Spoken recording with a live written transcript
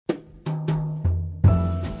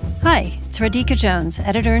Radhika Jones,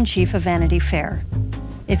 Editor-in-Chief of Vanity Fair.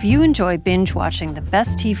 If you enjoy binge-watching the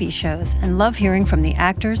best TV shows and love hearing from the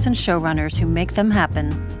actors and showrunners who make them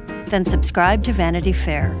happen, then subscribe to Vanity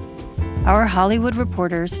Fair. Our Hollywood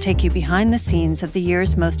reporters take you behind the scenes of the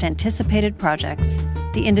year's most anticipated projects,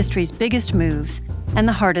 the industry's biggest moves, and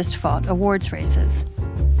the hardest-fought awards races.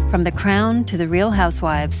 From The Crown to The Real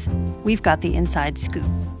Housewives, we've got the inside scoop.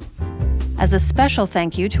 As a special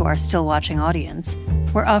thank you to our still-watching audience,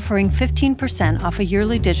 we're offering 15% off a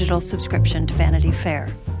yearly digital subscription to Vanity Fair.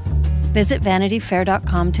 Visit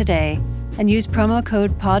vanityfair.com today and use promo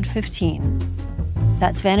code POD15.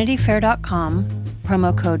 That's vanityfair.com,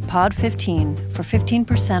 promo code POD15 for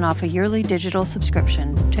 15% off a yearly digital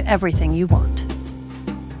subscription to everything you want.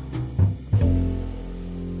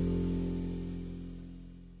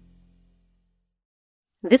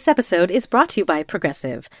 This episode is brought to you by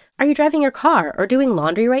Progressive. Are you driving your car or doing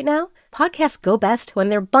laundry right now? Podcasts go best when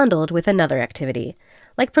they're bundled with another activity.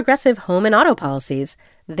 Like Progressive home and auto policies,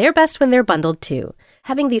 they're best when they're bundled too.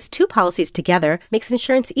 Having these two policies together makes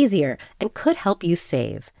insurance easier and could help you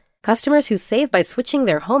save. Customers who save by switching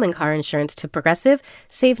their home and car insurance to Progressive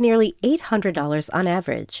save nearly $800 on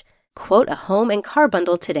average. Quote a home and car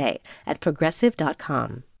bundle today at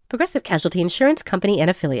Progressive.com. Progressive Casualty Insurance Company and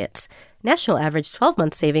Affiliates. National average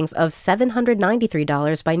 12-month savings of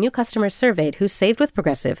 $793 by new customers surveyed who saved with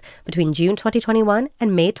Progressive between June 2021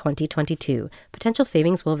 and May 2022. Potential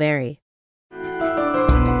savings will vary.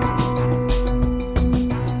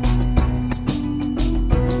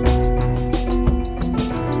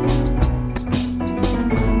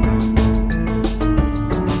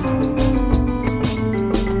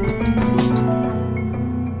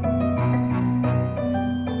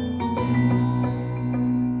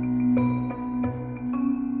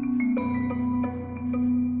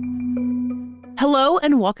 Hello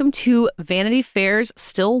and welcome to Vanity Fair's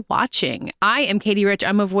Still Watching. I am Katey Rich.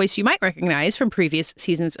 I'm a voice you might recognize from previous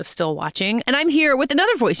seasons of Still Watching. And I'm here with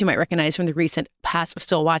another voice you might recognize from the recent past of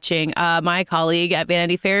Still Watching, my colleague at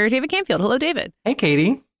Vanity Fair, David Canfield. Hello, David. Hey,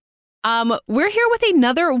 Katey. We're here with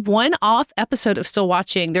another one-off episode of Still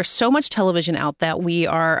Watching. There's so much television out that we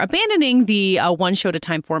are abandoning the one show at a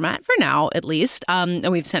time format for now, at least.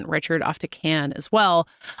 And we've sent Richard off to Cannes as well.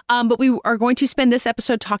 But we are going to spend this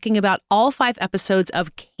episode talking about all 5 episodes of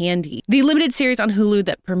Candy. The limited series on Hulu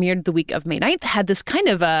that premiered the week of May 9th had this kind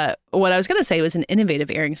of what I was going to say was an innovative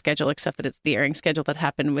airing schedule, except that it's the airing schedule that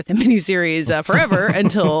happened with a miniseries forever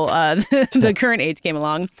until the current age came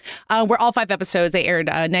along, where all 5 episodes, they aired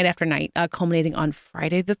night after night, culminating on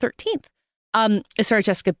Friday the 13th. It stars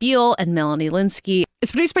Jessica Biel and Melanie Lynsky.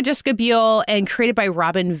 It's produced by Jessica Biel and created by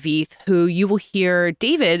Robin Veith, who you will hear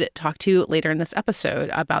David talk to later in this episode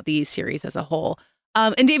about the series as a whole.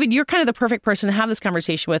 And David, you're kind of the perfect person to have this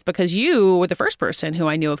conversation with because you were the first person who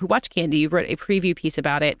I knew of who watched Candy. You wrote a preview piece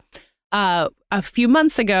about it a few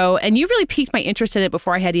months ago, and you really piqued my interest in it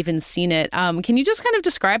before I had even seen it. Can you just kind of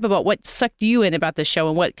describe about what sucked you in about this show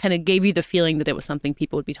and what kind of gave you the feeling that it was something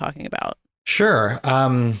people would be talking about? Sure.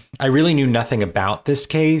 I really knew nothing about this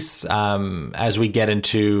case. As we get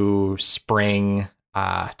into spring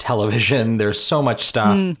television, there's so much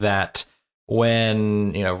stuff that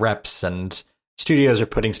when, reps and studios are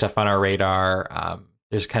putting stuff on our radar,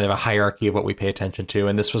 there's kind of a hierarchy of what we pay attention to.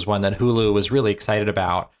 And this was one that Hulu was really excited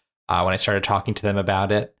about when I started talking to them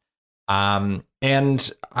about it.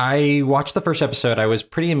 And I watched the first episode. I was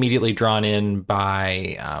pretty immediately drawn in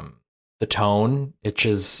by the tone, which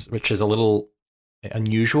is a little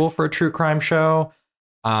unusual for a true crime show.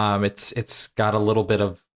 It's got a little bit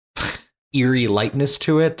of eerie lightness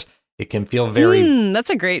to it. It can feel very that's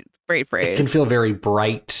a great phrase. It can feel very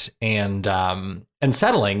bright and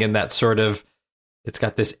unsettling in that sort of, it's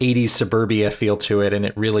got this 80s suburbia feel to it, and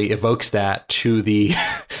it really evokes that to the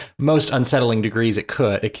most unsettling degrees it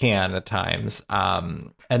can at times.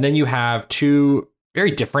 And then you have 2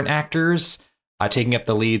 very different actors taking up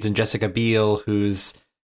the leads, and Jessica Biel, who's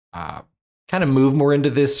kind of moved more into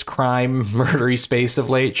this crime murdery space of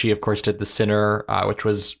late. She, of course, did The Sinner, which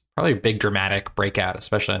was probably a big dramatic breakout,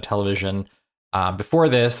 especially on television before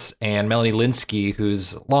this. And Melanie Lynsky,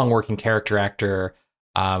 who's a long working character actor,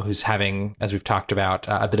 who's having, as we've talked about,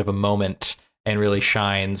 a bit of a moment and really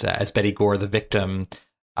shines as Betty Gore, the victim,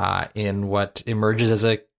 in what emerges as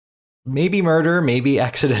a maybe murder, maybe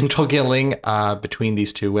accidental killing between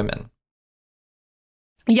these 2 women.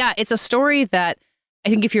 Yeah, it's a story that I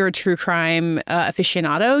think if you're a true crime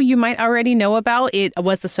aficionado, you might already know about. It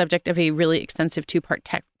was the subject of a really extensive 2-part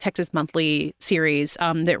Texas Monthly series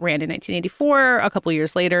that ran in 1984, a couple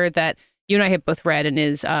years later, that you and I have both read and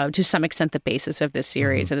is to some extent the basis of this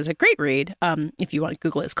series. And it's a great read. If you want to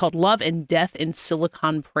Google it, it's called Love and Death in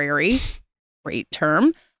Silicon Prairie. great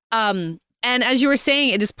term. And as you were saying,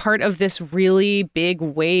 it is part of this really big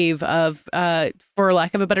wave of, for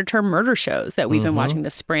lack of a better term, murder shows that we've been watching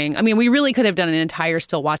this spring. I mean, we really could have done an entire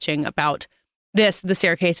still watching about this, The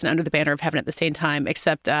Staircase, and Under the Banner of Heaven at the same time,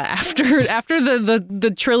 except after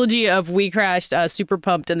the trilogy of We Crashed, Super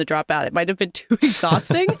Pumped, and The Dropout, it might have been too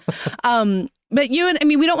exhausting. But we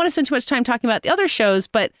don't want to spend too much time talking about the other shows,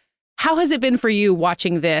 but how has it been for you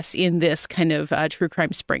watching this in this kind of true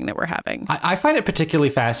crime spring that we're having? I find it particularly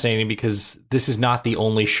fascinating because this is not the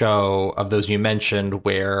only show of those you mentioned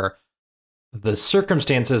where the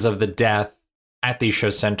circumstances of the death at these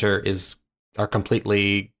shows center are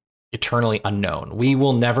completely eternally unknown. We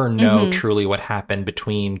will never know truly what happened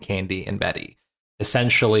between Candy and Betty.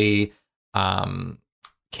 Essentially,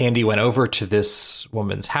 Candy went over to this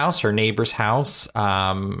woman's house, her neighbor's house,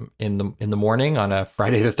 in the morning on a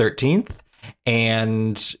Friday the 13th,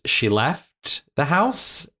 and she left the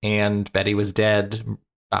house, and Betty was dead,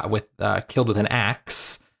 killed with an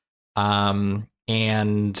axe.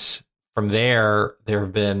 And from there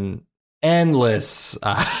have been endless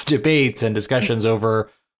debates and discussions over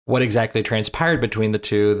what exactly transpired between the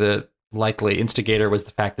two. The likely instigator was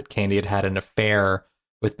the fact that Candy had had an affair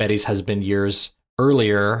with Betty's husband years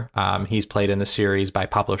earlier. He's played in the series by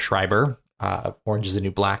Pablo Schreiber, Orange is the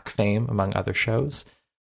New Black fame, among other shows.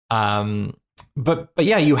 But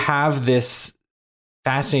yeah, you have this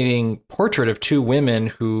fascinating portrait of two women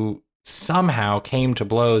who somehow came to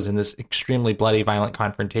blows in this extremely bloody, violent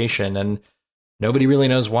confrontation, and nobody really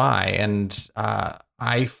knows why. And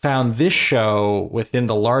I found this show, within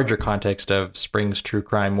the larger context of spring's true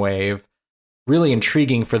crime wave, really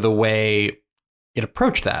intriguing for the way it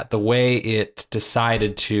approached that, the way it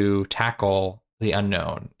decided to tackle the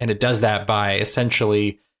unknown. And it does that by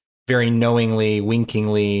essentially very knowingly,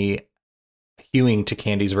 winkingly hewing to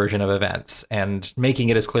Candy's version of events and making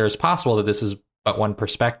it as clear as possible that this is but one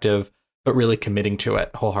perspective, but really committing to it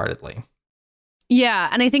wholeheartedly. Yeah,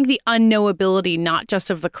 and I think the unknowability, not just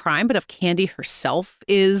of the crime, but of Candy herself,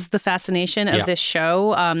 is the fascination of this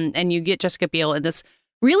show. And you get Jessica Biel in this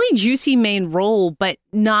really juicy main role, but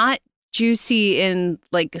not juicy in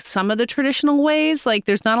like some of the traditional ways. Like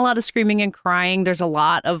there's not a lot of screaming and crying. There's a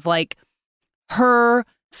lot of like her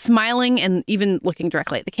smiling and even looking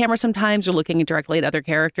directly at the camera sometimes, or looking directly at other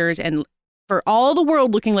characters, and for all the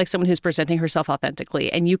world looking like someone who's presenting herself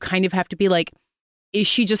authentically. And you kind of have to be like, is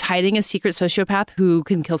she just hiding a secret sociopath who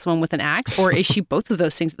can kill someone with an axe, or is she both of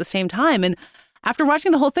those things at the same time? And after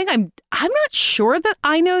watching the whole thing, I'm not sure that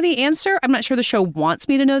I know the answer. I'm not sure the show wants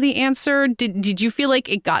me to know the answer. Did you feel like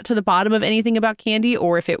it got to the bottom of anything about Candy,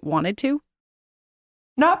 or if it wanted to?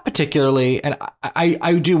 Not particularly. And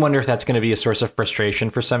I do wonder if that's going to be a source of frustration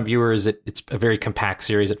for some viewers. It's a very compact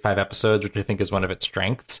series at 5 episodes, which I think is one of its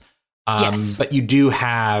strengths. Yes. But you do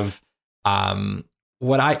have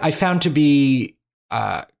what I found to be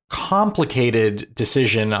a complicated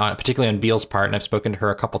decision, particularly on Biel's part, and I've spoken to her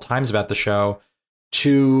a couple times about the show,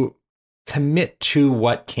 to commit to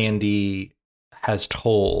what Candy has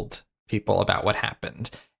told people about what happened.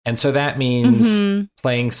 And so that means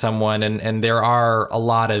playing someone, and there are a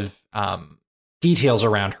lot of details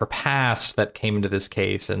around her past that came into this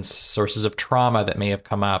case, and sources of trauma that may have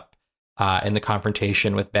come up in the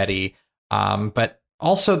confrontation with Betty. But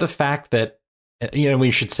also the fact that, we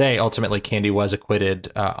should say ultimately Candy was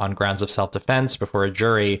acquitted on grounds of self-defense before a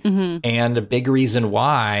jury. And a big reason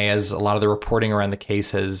why, as a lot of the reporting around the case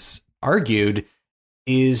has argued,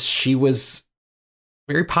 is she was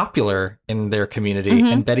very popular in their community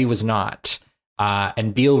and Betty was not.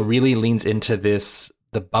 And Biel really leans into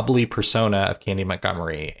the bubbly persona of Candy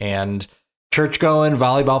Montgomery, and church-going,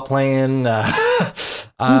 volleyball playing,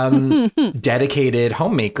 dedicated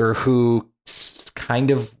homemaker who kind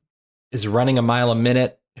of is running a mile a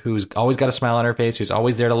minute, who's always got a smile on her face, who's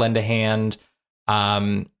always there to lend a hand.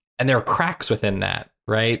 And there are cracks within that,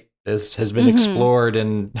 right? As has been explored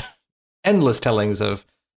in endless tellings of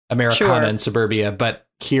Americana and suburbia. But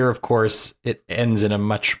here, of course, it ends in a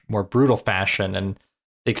much more brutal fashion. And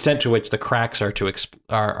the extent to which the cracks are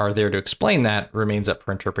there to explain that remains up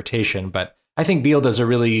for interpretation. But I think Biel does a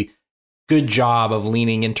really good job of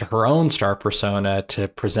leaning into her own star persona to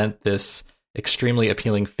present this extremely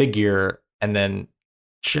appealing figure, and then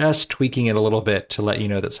just tweaking it a little bit to let you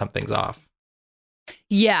know that something's off.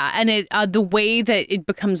 Yeah, and it the way that it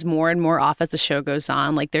becomes more and more off as the show goes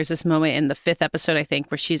on. Like there's this moment in the 5th episode, I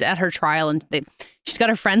think, where she's at her trial and she's got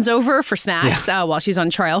her friends over for snacks while she's on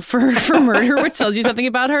trial for murder, which tells you something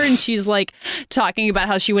about her. And she's like talking about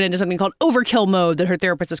how she went into something called overkill mode that her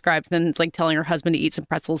therapist describes, and then like telling her husband to eat some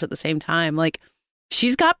pretzels at the same time. Like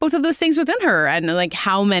she's got both of those things within her, and like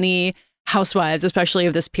how many housewives, especially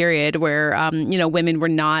of this period where, women were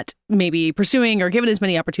not maybe pursuing or given as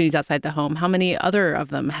many opportunities outside the home. How many other of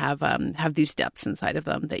them have these depths inside of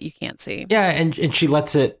them that you can't see? Yeah, and she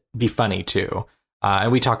lets it be funny too.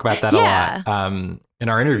 And we talk about that a lot in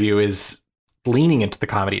our interview, is leaning into the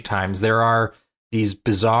comedy at times. There are these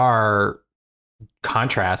bizarre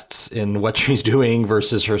contrasts in what she's doing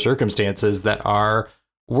versus her circumstances that are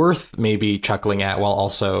worth maybe chuckling at while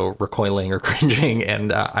also recoiling or cringing.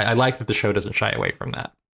 And I like that the show doesn't shy away from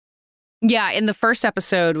that. Yeah, in the first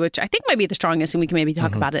episode, which I think might be the strongest, and we can maybe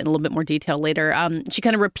talk about it in a little bit more detail later, she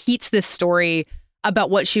kind of repeats this story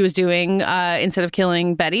about what she was doing instead of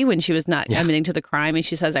killing Betty when she was not admitting to the crime. And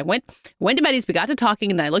she says, I went to Betty's, we got to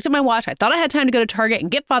talking, and then I looked at my watch. I thought I had time to go to Target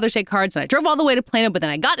and get Father's Day cards, and I drove all the way to Plano, but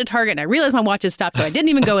then I got to Target and I realized my watch had stopped, so I didn't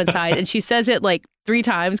even go inside. And she says it like 3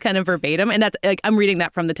 times, kind of verbatim. And that's like, I'm reading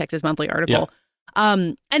that from the Texas Monthly article. Yeah.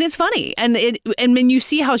 And it's funny. And when you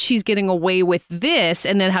see how she's getting away with this,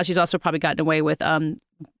 and then how she's also probably gotten away with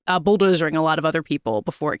bulldozering a lot of other people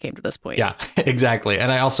before it came to this point. Yeah, exactly.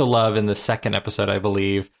 And I also love in the second episode, I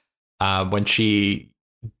believe, when she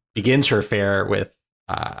begins her affair with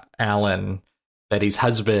Alan, Betty's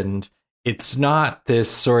husband, it's not this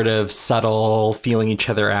sort of subtle feeling each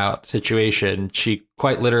other out situation. She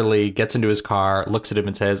quite literally gets into his car, looks at him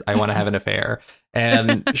and says, I want to have an affair.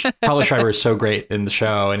 And Pablo Schreiber is so great in the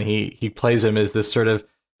show. And he plays him as this sort of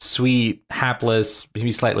sweet, hapless,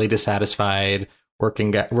 maybe slightly dissatisfied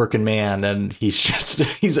working man. And he's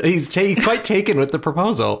quite taken with the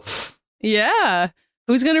proposal. Yeah.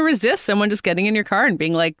 Who's going to resist someone just getting in your car and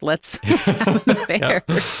being like, let's have an affair?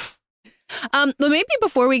 Well, maybe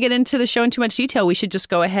before we get into the show in too much detail, we should just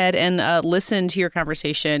go ahead and listen to your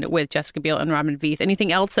conversation with Jessica Biel and Robin Veith.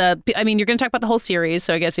 Anything else? I mean, you're going to talk about the whole series,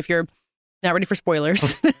 so I guess if you're not ready for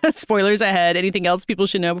spoilers, spoilers ahead. Anything else people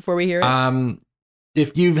should know before we hear it?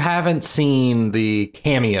 If you haven't seen the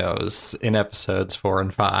cameos in episodes 4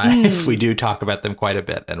 and 5, we do talk about them quite a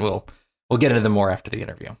bit, and we'll get into them more after the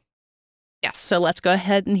interview. Yes, so let's go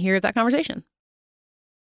ahead and hear that conversation.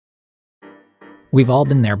 We've all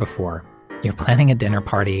been there before. You're planning a dinner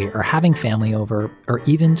party or having family over or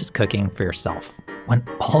even just cooking for yourself when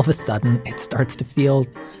all of a sudden it starts to feel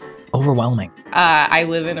overwhelming. I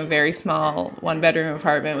live in a very small 1-bedroom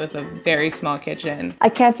apartment with a very small kitchen. I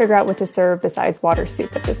can't figure out what to serve besides water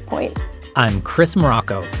soup at this point. I'm Chris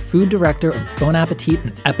Morocco, food director of Bon Appetit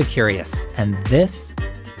and Epicurious, and this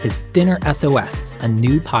is Dinner SOS, a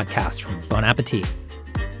new podcast from Bon Appetit.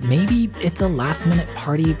 Maybe it's a last-minute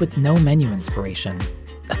party with no menu inspiration,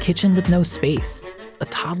 a kitchen with no space, a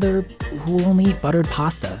toddler who will only eat buttered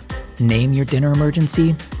pasta. Name your dinner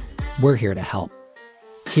emergency. We're here to help.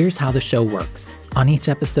 Here's how the show works. On each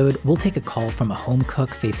episode, we'll take a call from a home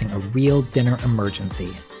cook facing a real dinner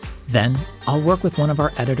emergency. Then, I'll work with one of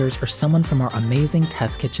our editors or someone from our amazing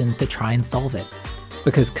test kitchen to try and solve it.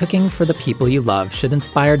 Because cooking for the people you love should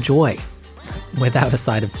inspire joy, without a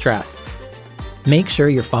side of stress. Make sure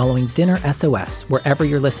you're following Dinner SOS wherever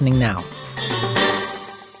you're listening now.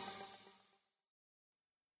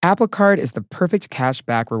 Apple Card is the perfect cash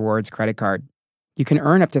back rewards credit card. You can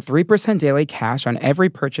earn up to 3% daily cash on every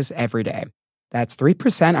purchase every day. That's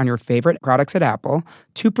 3% on your favorite products at Apple,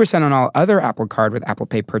 2% on all other Apple Card with Apple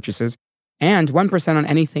Pay purchases, and 1% on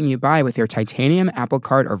anything you buy with your titanium Apple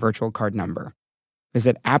Card or virtual card number.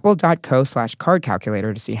 Visit apple.co/card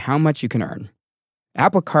calculator to see how much you can earn.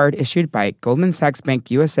 Apple Card issued by Goldman Sachs Bank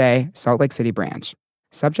USA, Salt Lake City branch.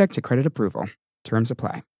 Subject to credit approval. Terms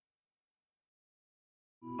apply.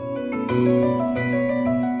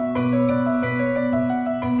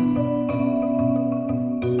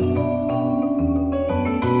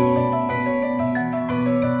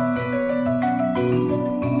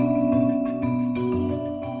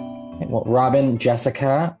 Well, Robin,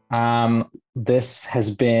 Jessica, this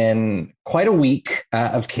has been quite a week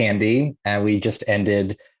of candy. We just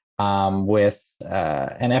ended with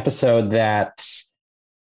an episode that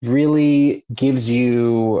really gives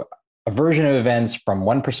you a version of events from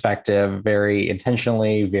one perspective, very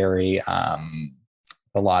intentionally, very a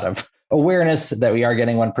lot of awareness that we are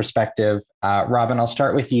getting one perspective. Robin, I'll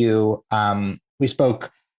start with you. We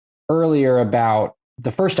spoke earlier about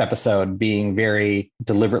the first episode being very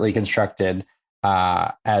deliberately constructed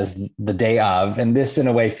as the day of, and this in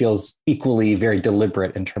a way feels equally very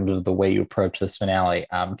deliberate in terms of the way you approach this finale.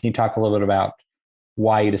 Can you talk a little bit about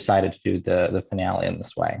why you decided to do the finale in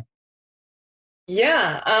this way?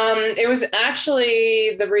 Yeah, it was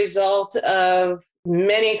actually the result of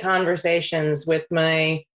many conversations with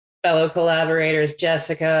my fellow collaborators,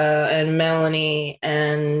 Jessica and Melanie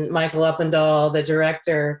and Michael Uppendahl, the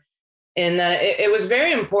director. in that it was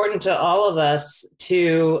very important to all of us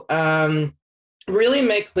to really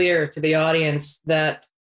make clear to the audience that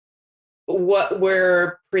what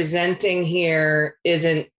we're presenting here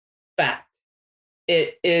isn't fact.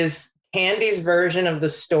 It is Candy's version of the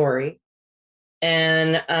story.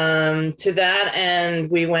 And to that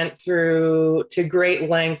end, we went through to great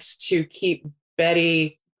lengths to keep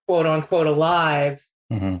Betty, quote unquote, alive,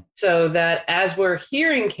 so that as we're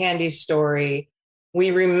hearing Candy's story,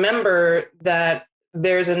 we remember that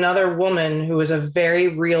there's another woman who is a very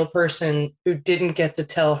real person who didn't get to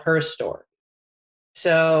tell her story.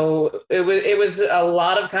 So it was a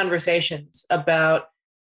lot of conversations about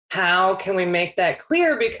how can we make that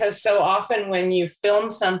clear? Because so often when you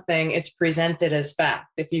film something, it's presented as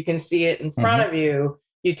fact. If you can see it in front of you,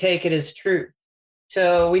 you take it as truth.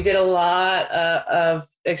 So we did a lot of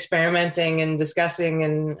experimenting and discussing,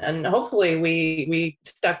 and hopefully we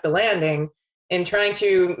stuck the landing in trying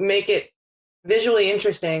to make it visually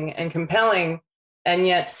interesting and compelling, and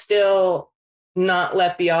yet still not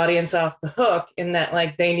let the audience off the hook in that,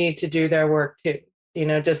 like, they need to do their work too, you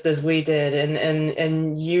know, just as we did.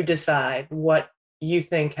 And you decide what you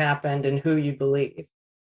think happened and who you believe.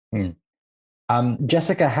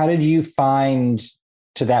 Jessica, how did you find,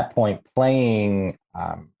 to that point, playing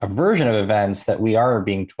a version of events that we are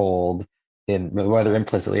being told, in whether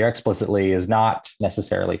implicitly or explicitly, is not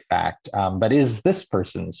necessarily fact, but is this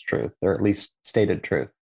person's truth, or at least stated truth?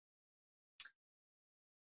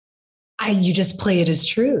 You just play it as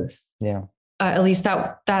truth. Yeah. At least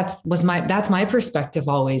that's my perspective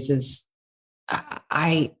always, is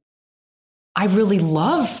I really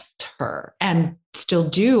loved her and still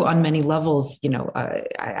do on many levels. You know,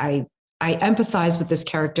 I empathize with this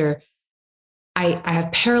character. I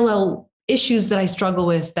have parallel issues that I struggle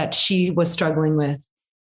with that she was struggling with.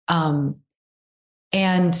 And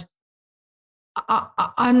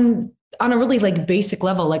on a really like basic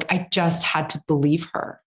level, like I just had to believe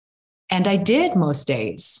her. And I did most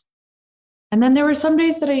days. And then there were some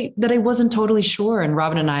days that I wasn't totally sure. And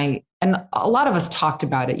Robin and I, and a lot of us talked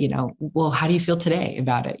about it, you know, well, how do you feel today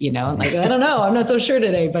about it? You know, like, I don't know, I'm not so sure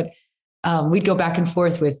today, but we'd go back and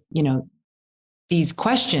forth with, you know, these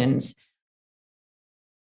questions.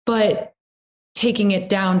 But taking it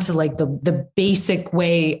down to like the basic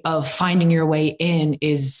way of finding your way in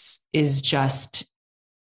is just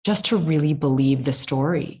to really believe the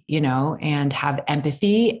story, you know, and have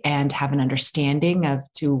empathy and have an understanding of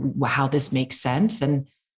to how this makes sense. And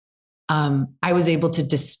I was able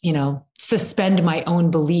to suspend my own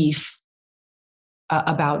belief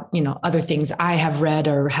about, you know, other things I have read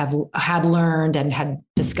or had learned and had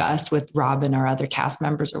discussed with Robin or other cast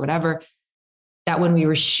members or whatever, that when we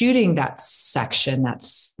were shooting that section,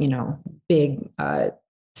 that's, you know, big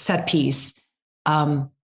set piece, I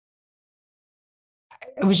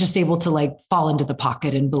was just able to like fall into the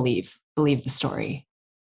pocket and believe the story.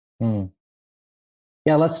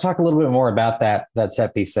 Yeah, let's talk a little bit more about that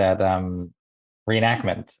set piece, that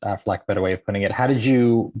reenactment, for lack of a better way of putting it. How did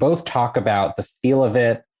you both talk about the feel of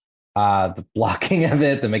it, the blocking of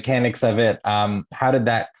it, the mechanics of it? How did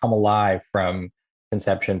that come alive from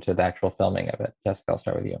conception to the actual filming of it? Jessica, I'll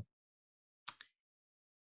start with you.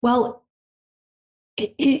 Well,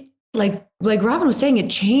 it like Robin was saying, it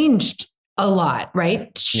changed a lot,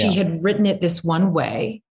 right? She had written it this one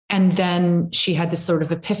way, and then she had this sort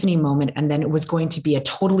of epiphany moment, and then it was going to be a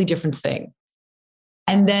totally different thing.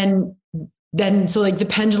 And then so like the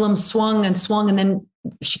pendulum swung, and then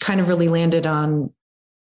she kind of really landed on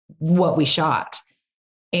what we shot.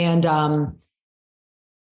 And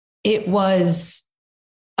it was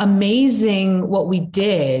amazing what we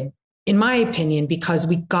did, in my opinion, because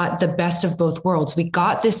we got the best of both worlds. We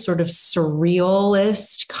got this sort of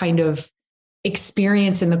surrealist kind of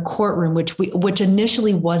experience in the courtroom, which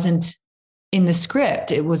initially wasn't in the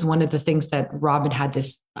script. It was one of the things that Robin had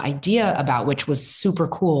this idea about, which was super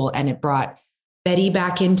cool. And it brought Betty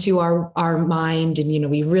back into our mind. And, you know,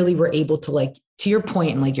 we really were able to, like, to your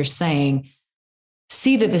point, and like you're saying,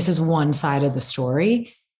 see that this is one side of the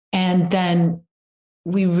story. And then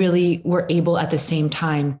we really were able at the same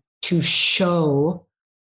time to show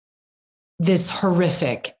this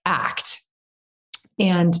horrific act.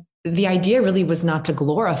 And the idea really was not to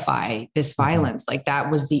glorify this violence. Like,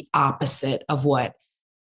 that was the opposite of what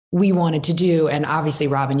we wanted to do. And obviously,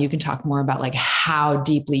 Robin, you can talk more about like how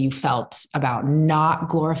deeply you felt about not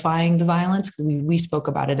glorifying the violence, because we spoke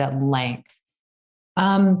about it at length.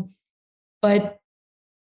 But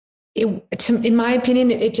in my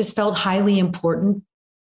opinion, it just felt highly important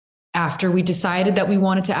after we decided that we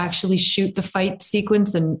wanted to actually shoot the fight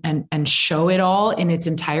sequence and show it all in its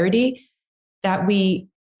entirety, that we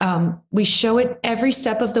we show it every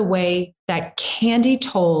step of the way that Candy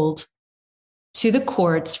told to the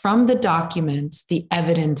courts from the documents, the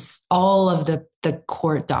evidence, all of the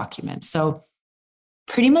court documents. So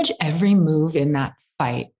pretty much every move in that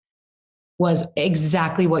fight was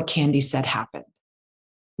exactly what Candy said happened.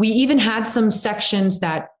 We even had some sections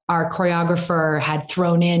that our choreographer had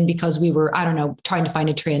thrown in because we were, I don't know, trying to find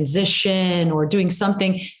a transition or doing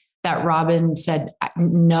something that Robin said,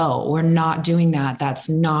 no, we're not doing that. That's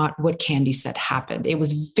not what Candy said happened. It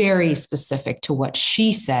was very specific to what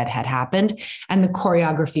she said had happened. And the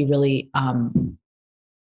choreography really,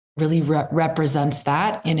 represents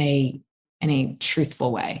that in a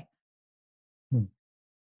truthful way.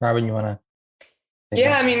 Robin, you want to?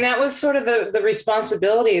 Yeah, I mean, that was sort of the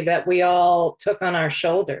responsibility that we all took on our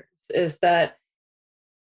shoulders, is that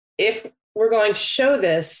if we're going to show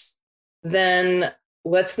this, then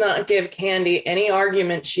let's not give Candy any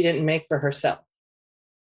argument she didn't make for herself.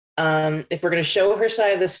 If we're going to show her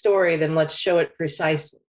side of the story, then let's show it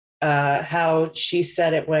precisely how she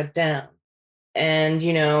said it went down. And,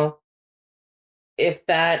 you know, if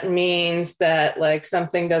that means that like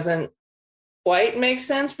something doesn't quite make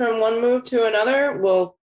sense from one move to another,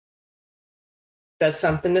 well, that's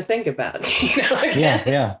something to think about. You know, again.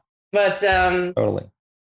 Yeah. But totally.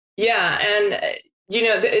 Yeah, and you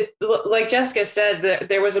know, like Jessica said,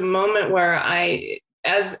 there was a moment where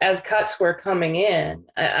as cuts were coming in,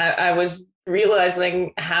 I was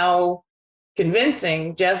realizing how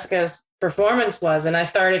convincing Jessica's performance was, and I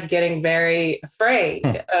started getting very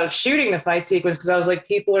afraid of shooting the fight sequence because I was like,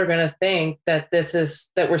 people are going to think that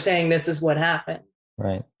we're saying this is what happened,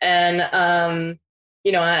 right? And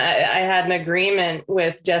you know, I had an agreement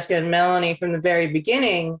with Jessica and Melanie from the very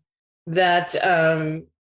beginning that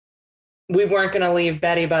we weren't going to leave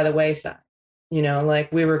Betty by the wayside. You know,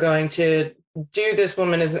 like we were going to do this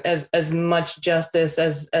woman as much justice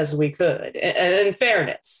as we could, and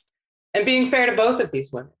fairness, and being fair to both of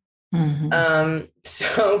these women. Mm-hmm.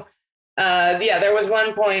 So there was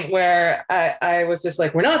one point where I was just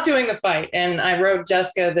like, we're not doing the fight. And I wrote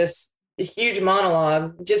Jessica this huge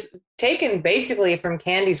monologue, just taken basically from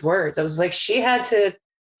Candy's words. I was like, she had to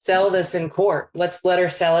sell this in court. Let's let her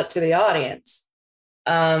sell it to the audience.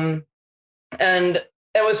 And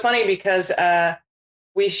it was funny because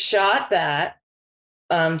we shot that,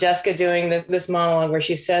 Jessica doing this monologue where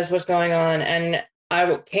she says what's going on. And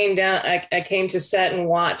I came to set and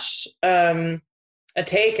watched a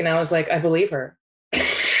take, and I was like, I believe her.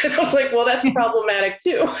 And I was like, well, that's problematic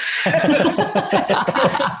too.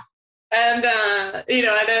 And you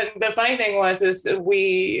know, and then the funny thing is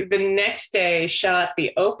we the next day shot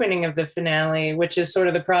the opening of the finale, which is sort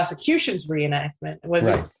of the prosecution's reenactment.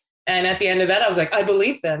 Right. And at the end of that, I was like, I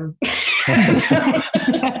believe them. I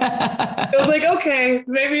was like, okay,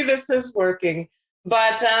 maybe this is working.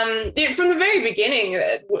 But from the very beginning,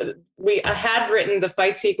 I had written the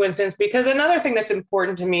fight sequences because another thing that's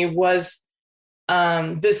important to me was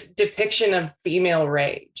this depiction of female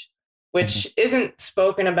rage, which isn't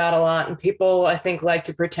spoken about a lot, and people, I think, like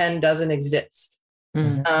to pretend doesn't exist.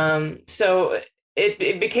 Mm-hmm. So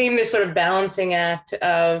it became this sort of balancing act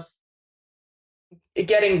of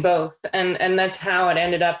getting both, and that's how it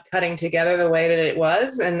ended up cutting together the way that it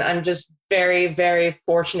was. And I'm just very, very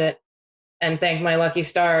fortunate and thank my lucky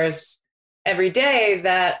stars every day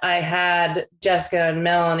that I had Jessica and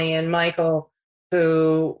Melanie and Michael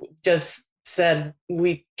who just said,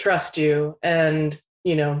 we trust you. And,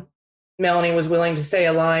 you know, Melanie was willing to say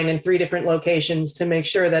a line in 3 different locations to make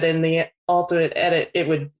sure that in the ultimate edit, it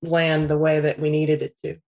would land the way that we needed it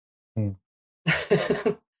to.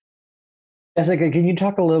 Jessica, can you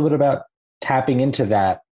talk a little bit about tapping into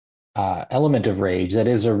that element of rage that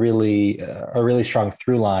is a really strong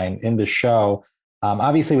through line in the show?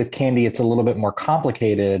 Obviously with Candy, it's a little bit more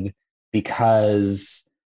complicated because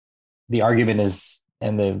the argument is,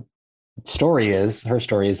 and her story is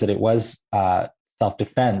that it was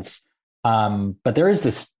self-defense. But there is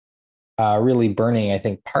this really burning, I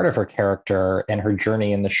think, part of her character and her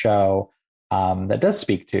journey in the show that does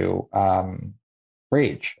speak to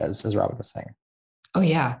rage, as Robin was saying. Oh,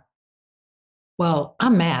 yeah. Well,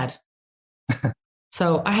 I'm mad.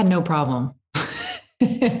 So I had no problem.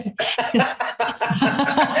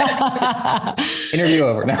 Interview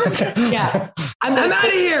over now. Yeah. I'm out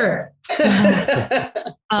of here.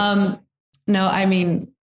 No, I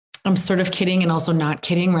mean, I'm sort of kidding and also not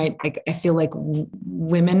kidding, right? I feel like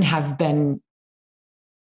women have been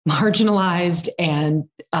marginalized and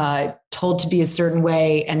told to be a certain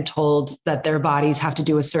way and told that their bodies have to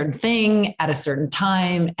do a certain thing at a certain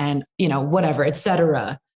time and, you know, whatever, et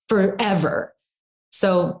cetera, forever.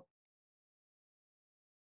 So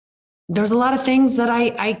there's a lot of things that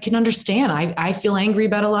I can understand. I feel angry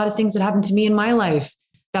about a lot of things that happened to me in my life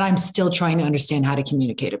that I'm still trying to understand how to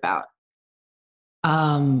communicate about.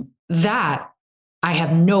 That I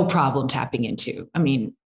have no problem tapping into. I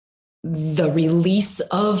mean, the release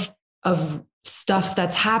of stuff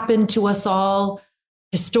that's happened to us all,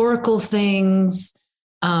 historical things.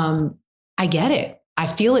 I get it. I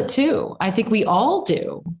feel it too. I think we all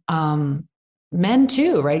do. Men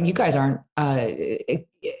too, right? You guys aren't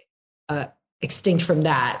extinct from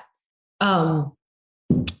that.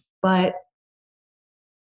 But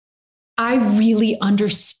I really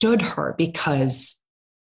understood her because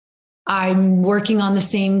I'm working on the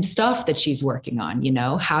same stuff that she's working on,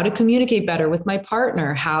 how to communicate better with my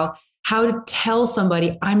partner, how to tell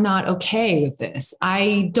somebody I'm not okay with this.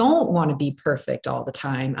 I don't want to be perfect all the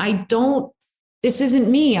time. This isn't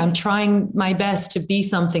me. I'm trying my best to be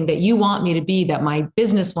something that you want me to be, that my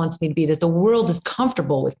business wants me to be, that the world is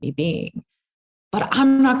comfortable with me being, but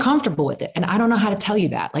I'm not comfortable with it. And I don't know how to tell you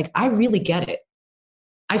that. Like, I really get it.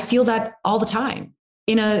 I feel that all the time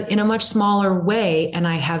in a much smaller way. And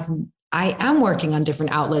I am working on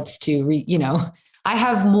different outlets to, I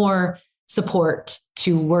have more support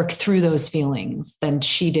to work through those feelings than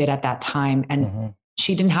she did at that time. And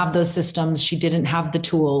she didn't have those systems. She didn't have the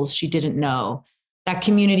tools. She didn't know. That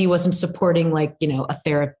community wasn't supporting a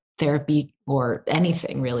therapy or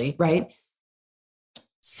anything really. Right.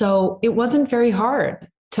 So it wasn't very hard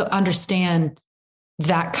to understand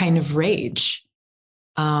that kind of rage.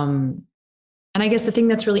 And I guess the thing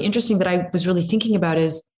that's really interesting that I was really thinking about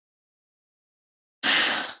is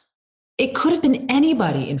it could have been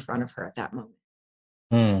anybody in front of her at that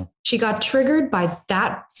moment. She got triggered by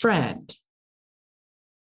that friend.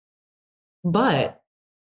 But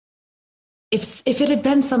if it had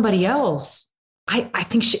been somebody else, I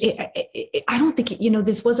think I don't think,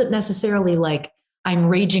 this wasn't necessarily like, I'm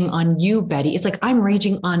raging on you, Betty. It's like, I'm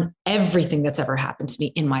raging on everything that's ever happened to me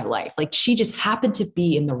in my life. Like, she just happened to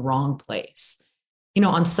be in the wrong place.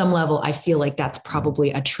 On some level, I feel like that's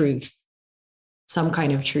probably a truth, some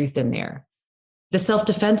kind of truth in there. The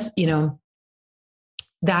self-defense,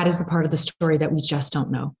 that is the part of the story that we just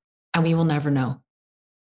don't know, and we will never know.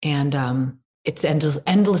 And it's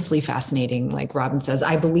endlessly fascinating. Like Robin says,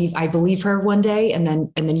 I believe her one day, and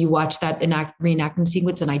then you watch that reenactment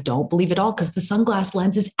sequence, and I don't believe it all because the sunglass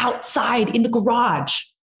lens is outside in the garage,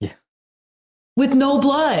 with no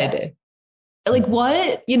blood. Like,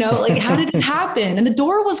 what? How did it happen? And the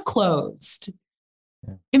door was closed.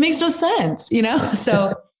 It makes no sense,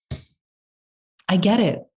 So I get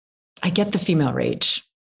it. I get the female rage.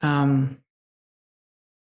 And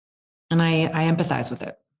I empathize with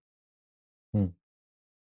it.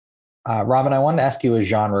 Robin, I wanted to ask you a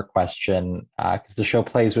genre question because the show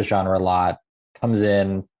plays with genre a lot, comes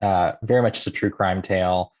in very much as a true crime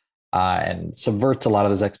tale and subverts a lot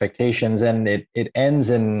of those expectations. And it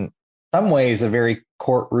ends in some ways a very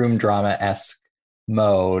courtroom drama-esque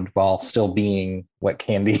mode while still being what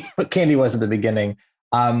Candy was at the beginning.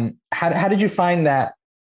 How did you find that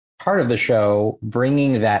part of the show,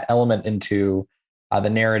 bringing that element into the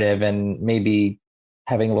narrative and maybe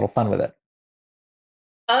having a little fun with it?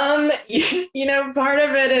 Part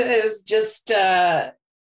of it is just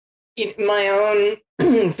my own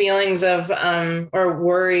feelings of or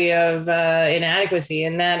worry of inadequacy,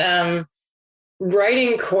 and that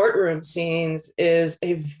writing courtroom scenes is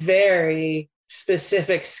a very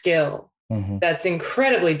specific skill that's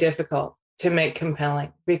incredibly difficult to make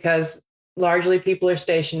compelling because largely people are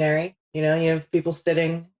stationary. You have people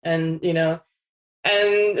sitting, and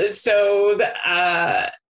so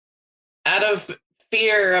out of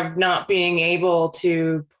fear of not being able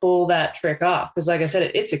to pull that trick off, because like I said,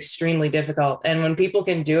 it's extremely difficult, and when people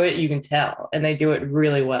can do it, you can tell, and they do it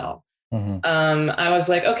really well. I was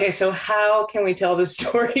like, okay, so how can we tell this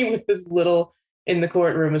story with as little in the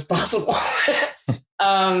courtroom as possible?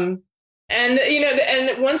 And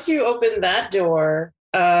once you open that door,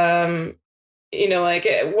 once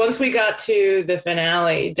we got to the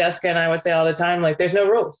finale, Jessica and I would say all the time, like, there's no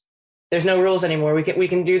rules anymore. We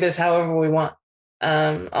can do this however we want.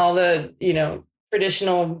 All the,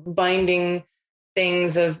 traditional binding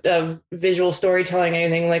things of visual storytelling,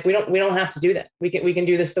 anything, like we don't have to do that. We can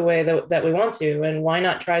do this the way that we want to, and why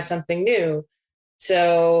not try something new?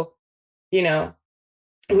 So,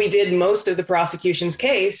 we did most of the prosecution's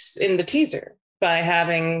case in the teaser by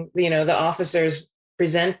having, the officers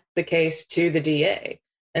present the case to the DA.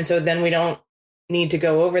 And so then we don't need to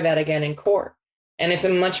go over that again in court. And it's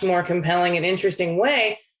a much more compelling and interesting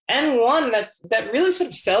way, and one that really sort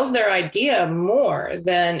of sells their idea more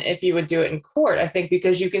than if you would do it in court, I think,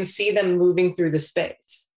 because you can see them moving through the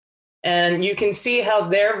space. And you can see how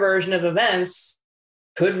their version of events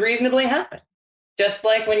could reasonably happen. Just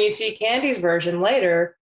like when you see Candy's version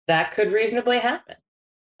later, that could reasonably happen.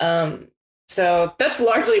 So that's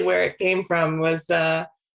largely where it came from, was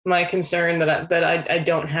my concern that I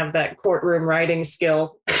don't have that courtroom writing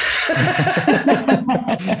skill.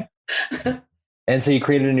 And so you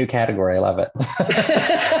created a new category. I love it.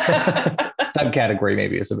 Subcategory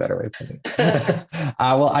maybe is a better way of putting it.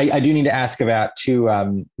 Well, I do need to ask about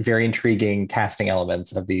two very intriguing casting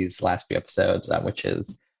elements of these last few episodes, which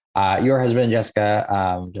is your husband,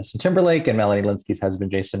 Jessica, Justin Timberlake, and Melanie Lynsky's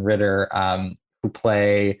husband, Jason Ritter, who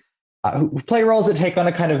play roles that take on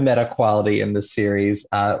a kind of meta quality in this series.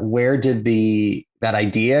 Where did that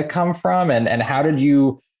idea come from, and how did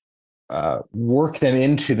you work them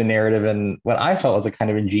into the narrative in what I felt was a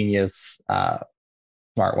kind of ingenious,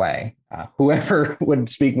 smart way? Whoever would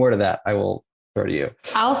speak more to that, I will throw to you.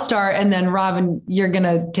 I'll start, and then Robin, you're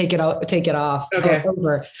gonna take it off. Okay.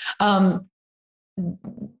 Over.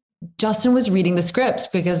 Justin was reading the scripts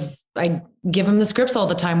because I give him the scripts all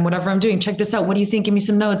the time. Whatever I'm doing, check this out. What do you think? Give me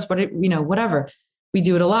some notes. Whatever. We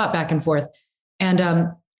do it a lot back and forth.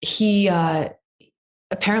 And he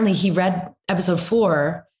apparently he read episode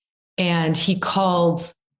 4, and he called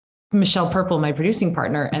Michelle Purple, my producing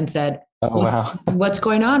partner, and said, "Oh wow, what's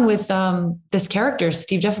going on with this character,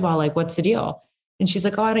 Steve Jeffebaugh? Like, what's the deal?" And she's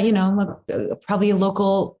like, "Oh, I don't, I'm probably a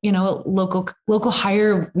local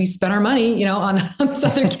hire. We spend our money, on this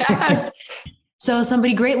other cast. So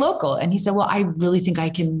somebody great local." And he said, "Well, I really think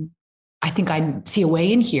I see a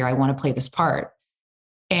way in here. I want to play this part."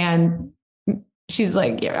 And she's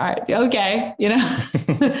like, "Yeah, all right,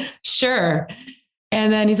 okay, sure."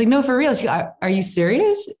 And then he's like, "No, for real." She goes, "Are you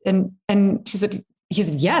serious?" And he said,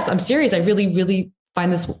 "Yes, I'm serious. I really, really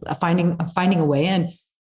find this I'm finding a way in."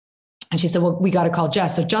 And she said, "Well, we got to call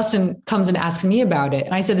Jess." So Justin comes and asks me about it.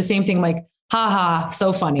 And I said the same thing. I'm like, "Ha ha,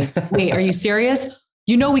 so funny. Wait, are you serious?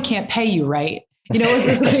 We can't pay you, right?" It's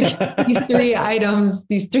just like these 3 items,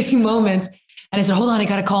 these 3 moments. And I said, "Hold on, I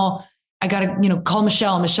got to call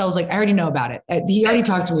Michelle." And Michelle was like, "I already know about it. He already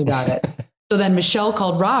talked to me about it." So then Michelle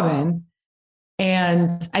called Robin.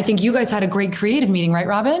 And I think you guys had a great creative meeting, right,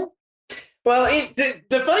 Robin? Well,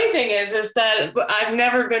 the funny thing is that I've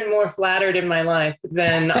never been more flattered in my life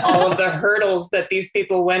than all of the hurdles that these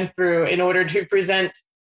people went through in order to present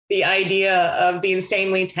the idea of the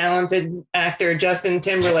insanely talented actor Justin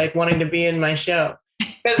Timberlake wanting to be in my show.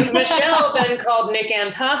 Because Michelle then called Nick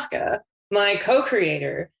Antosca, my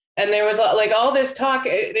co-creator, and there was like all this talk.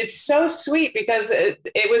 It's so sweet because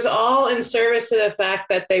it was all in service to the fact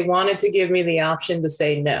that they wanted to give me the option to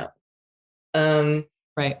say no.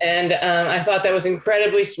 Right. And I thought that was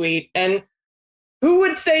incredibly sweet. And who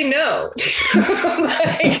would say no?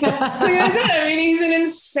 like I said, he's an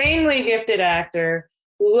insanely gifted actor,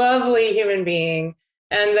 lovely human being.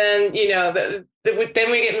 And then,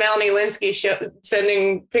 then we get Melanie Lynsky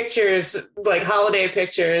sending pictures, like holiday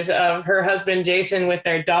pictures of her husband, Jason, with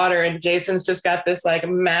their daughter. And Jason's just got this like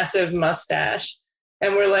massive mustache.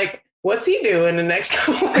 And we're like, what's he doing the next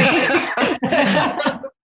couple of weeks?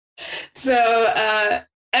 So,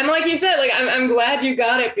 and like you said, like, I'm glad you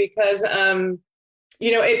got it because,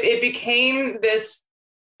 it became this,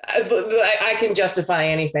 I can justify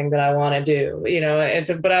anything that I want to do,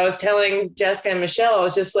 but I was telling Jessica and Michelle, I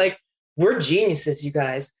was just like, we're geniuses, you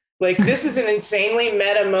guys. Like, this is an insanely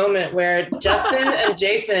meta moment where Justin and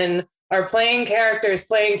Jason are playing characters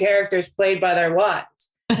played by their wives.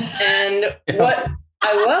 And what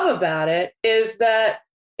I love about it is that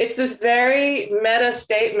it's this very meta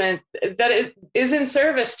statement that it is in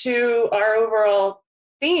service to our overall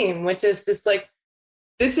theme, which is this, like,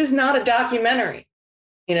 this is not a documentary,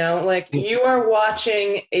 you are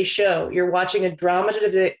watching a show, you're watching a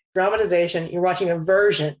dramatization, you're watching a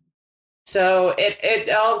version. So it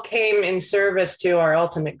all came in service to our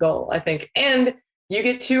ultimate goal, I think. And you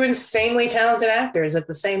get 2 insanely talented actors at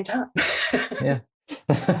the same time. Yeah.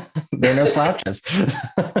 They're no slouches.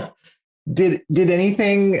 Did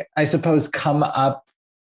anything, I suppose, come up,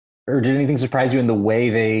 or did anything surprise you in the way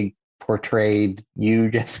they portrayed you,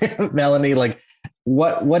 Jessica, Melanie? Like,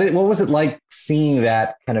 what was it like seeing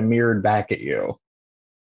that kind of mirrored back at you?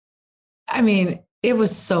 It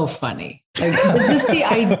was so funny. Like, just the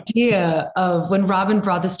idea of when Robin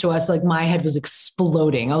brought this to us, like, my head was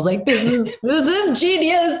exploding. I was like, this is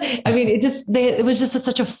genius. It was just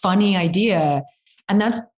such a funny idea. And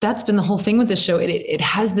that's been the whole thing with this show. It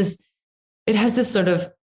has this sort of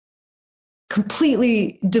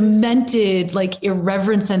completely demented, like,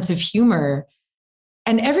 irreverent sense of humor.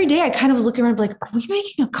 And every day I kind of was looking around like, are we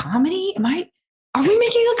making a comedy? Are we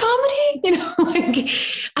making a comedy? Like,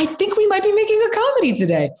 I think we might be making a comedy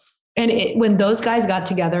today. And when those guys got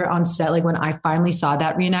together on set, like when I finally saw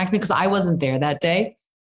that reenactment, because I wasn't there that day,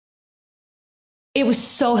 it was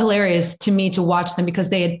so hilarious to me to watch them, because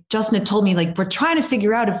Justin had told me, like, we're trying to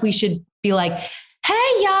figure out if we should be like,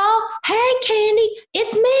 hey, y'all, hey, Candy,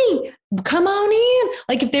 it's me. Come on in.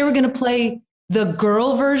 Like if they were going to play the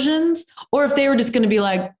girl versions, or if they were just going to be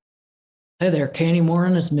like, hey there, Candy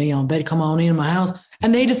Morin, it's me. I bet come on in my house.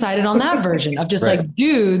 And they decided on that version of just like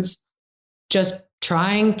dudes just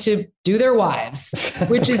trying to do their wives,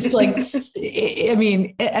 which is like, I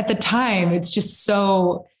mean, at the time, it's just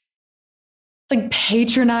so like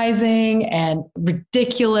patronizing and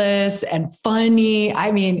ridiculous and funny.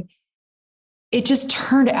 I mean, it just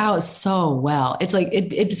turned out so well. It's like,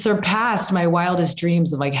 it surpassed my wildest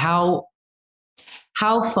dreams of like how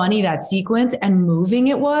funny that sequence and moving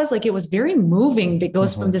it was. Like, it was very moving. That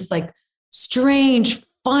goes from this like strange,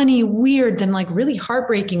 funny, weird, then like really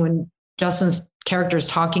heartbreaking when Justin's character is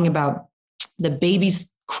talking about the baby's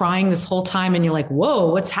crying this whole time. And you're like,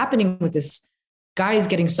 whoa, what's happening with this guy is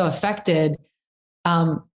getting so affected.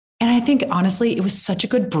 And I think honestly, it was such a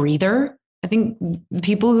good breather. I think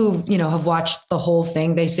people who, have watched the whole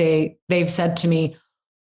thing, they've said to me,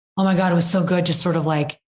 oh my God, it was so good. Just sort of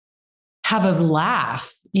like have a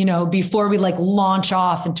laugh, before we like launch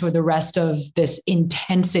off into the rest of this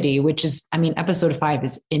intensity, which is, I mean, episode 5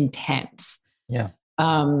 is intense. Yeah.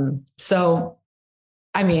 So,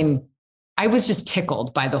 I mean, I was just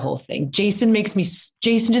tickled by the whole thing. Jason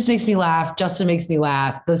just makes me laugh. Justin makes me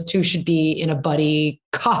laugh. Those two should be in a buddy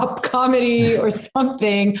cop comedy or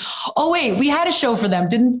something. Oh wait, we had a show for them,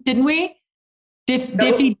 didn't we?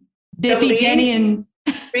 Diffy, Denny, and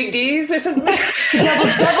Big D's or something.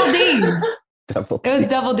 Double D's. Double It was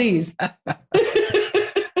Double D's.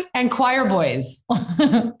 And Choir Boys.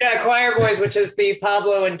 Yeah, Choir Boys, which is the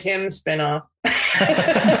Pablo and Tim spinoff.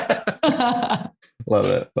 Love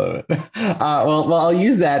it. Well, I'll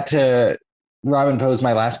use that to, Robin, pose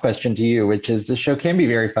my last question to you, which is the show can be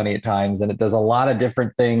very funny at times, and it does a lot of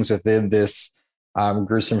different things within this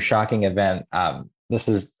gruesome, shocking event. This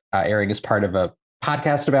is airing as part of a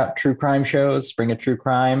podcast about true crime shows, Spring of True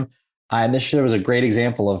Crime. And this show is a great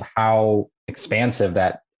example of how expansive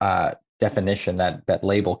that definition, that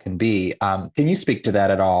label can be. Can you speak to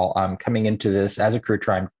that at all? Coming into this as a true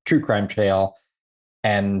crime tale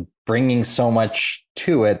and bringing so much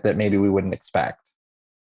to it that maybe we wouldn't expect.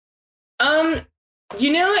 I'd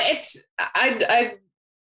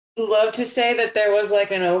love to say that there was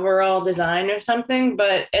like an overall design or something,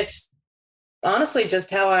 but it's honestly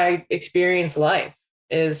just how I experience life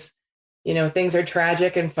is, things are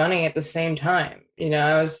tragic and funny at the same time.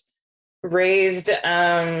 I was raised,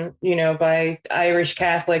 by Irish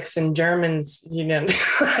Catholics and Germans, and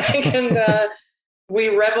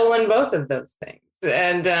we revel in both of those things.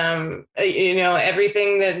 And,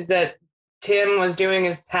 everything that Tim was doing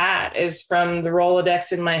as Pat is from the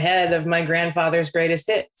Rolodex in my head of my grandfather's greatest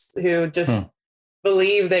hits, who just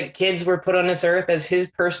believed that kids were put on this earth as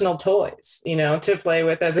his personal toys, to play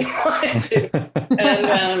with as he wanted to.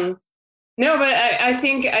 And, no, but I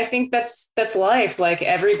think that's life. Like,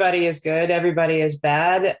 everybody is good. Everybody is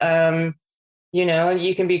bad.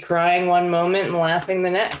 You can be crying one moment and laughing the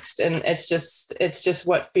next. And it's just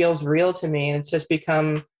what feels real to me. And it's just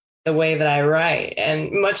become the way that I write. And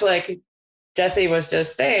much like Jesse was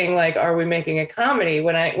just saying, like, are we making a comedy?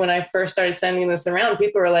 When I first started sending this around,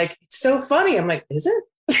 people were like, it's so funny. I'm like, is it?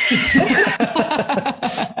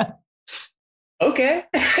 Okay.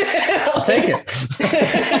 I'll take it.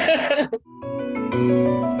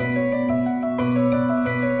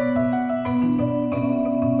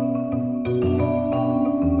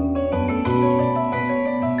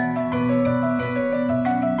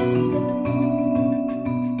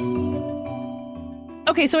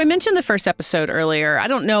 Okay, so I mentioned the first episode earlier. I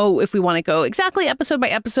don't know if we want to go exactly episode by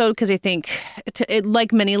episode, because I think,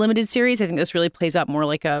 like many limited series, I think this really plays out more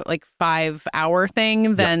like a 5-hour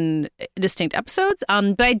thing than distinct episodes.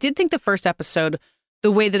 But I did think the first episode,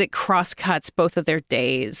 the way that it cross-cuts both of their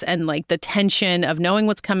days and like the tension of knowing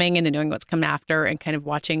what's coming and then knowing what's come after and kind of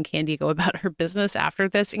watching Candy go about her business after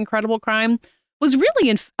this incredible crime was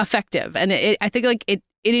really effective. And I think like it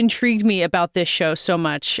intrigued me about this show so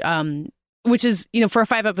much. Which is, for a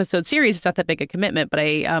 5-episode series, it's not that big a commitment, but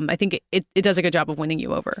I think it does a good job of winning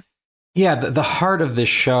you over. Yeah, the heart of the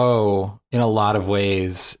show, in a lot of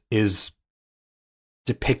ways, is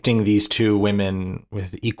depicting these two women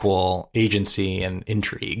with equal agency and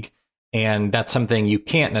intrigue. And that's something you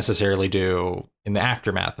can't necessarily do in the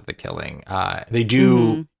aftermath of the killing. They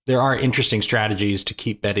do. There are interesting strategies to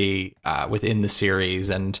keep Betty within the series,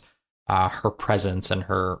 and her presence and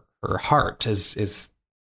her heart is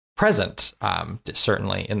present,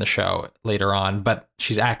 certainly in the show later on, but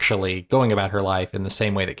she's actually going about her life in the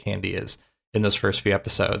same way that Candy is in those first few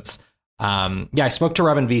episodes. I spoke to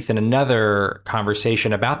Robin Veith in another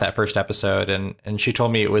conversation about that first episode, and she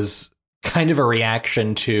told me it was kind of a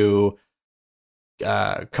reaction to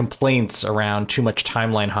complaints around too much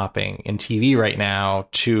timeline hopping in TV right now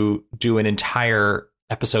to do an entire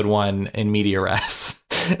episode 1 in media res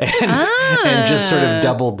and just sort of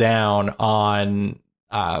double down on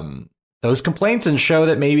those complaints and show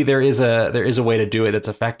that maybe there is a way to do it that's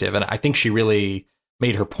effective. And I think she really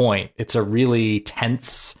made her point. It's a really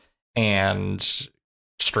tense and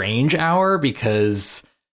strange hour because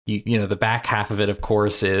you know the back half of it, of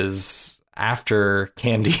course, is after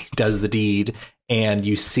Candy does the deed and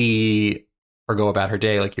you see her go about her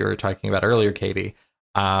day, like you were talking about earlier, Katey.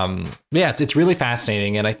 It's really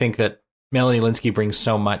fascinating, and I think that Melanie Lynsky brings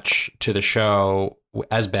so much to the show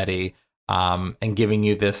as Betty, and giving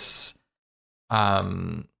you this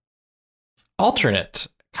alternate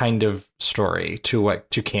kind of story to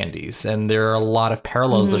Candy's, and there are a lot of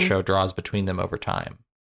parallels the show draws between them over time.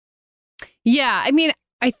 Yeah, I mean,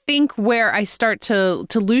 I think where I start to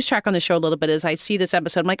lose track on the show a little bit is I see this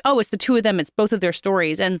episode, I'm like, oh, it's the two of them, it's both of their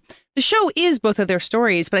stories, and the show is both of their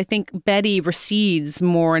stories, but I think Betty recedes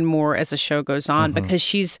more and more as the show goes on because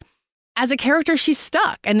she's, as a character, she's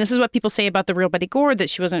stuck. And this is what people say about the real Betty Gore, that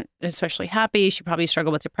she wasn't especially happy. She probably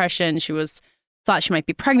struggled with depression. She thought she might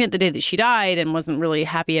be pregnant the day that she died and wasn't really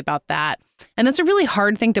happy about that. And that's a really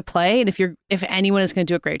hard thing to play. And if anyone is going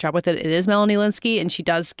to do a great job with it, it is Melanie Lynsky, and she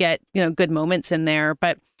does get, good moments in there.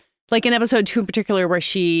 But like in episode 2 in particular, where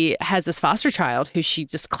she has this foster child who she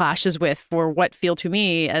just clashes with for what feel to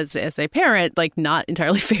me as a parent, like not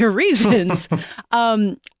entirely fair reasons.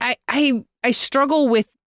 I struggle with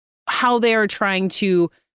how they are trying to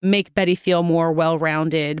make Betty feel more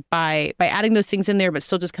well-rounded by adding those things in there, but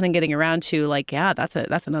still just kind of getting around to like, yeah, that's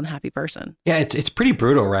an unhappy person. Yeah, it's pretty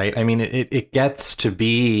brutal, right? I mean, it gets to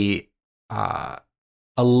be a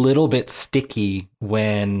little bit sticky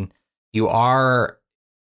when you are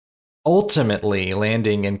ultimately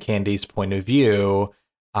landing in Candy's point of view.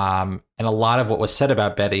 And a lot of what was said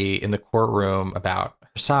about Betty in the courtroom about her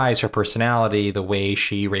size, her personality, the way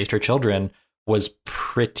she raised her children was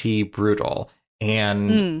pretty brutal.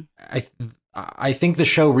 And I think the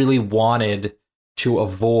show really wanted to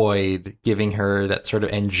avoid giving her that sort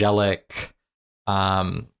of angelic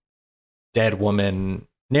dead woman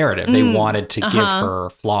narrative. They wanted to give her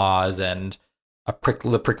flaws and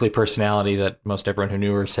the prickly personality that most everyone who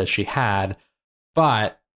knew her says she had.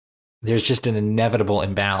 But there's just an inevitable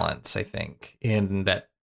imbalance, I think, in that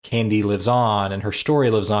Candy lives on and her story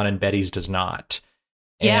lives on and Betty's does not.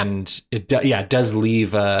 Yeah. And it does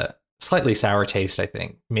leave a slightly sour taste, I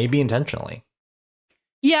think, maybe intentionally.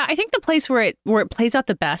 Yeah, I think the place where it plays out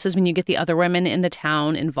the best is when you get the other women in the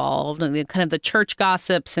town involved and kind of the church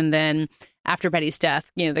gossips. And then after Betty's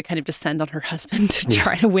death, they kind of descend on her husband to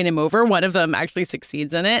try to win him over. One of them actually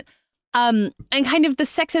succeeds in it. And kind of the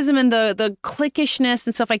sexism and the cliquishness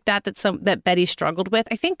and stuff like that Betty struggled with.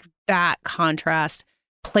 I think that contrast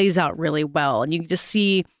plays out really well. And you just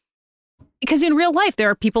see, because in real life, there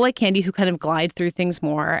are people like Candy who kind of glide through things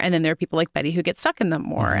more. And then there are people like Betty who get stuck in them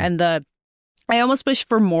more. And I almost wish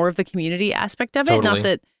for more of the community aspect of it. Totally. Not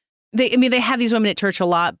that they have these women at church a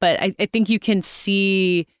lot, but I think you can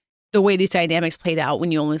see the way these dynamics played out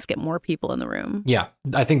when you almost get more people in the room. Yeah.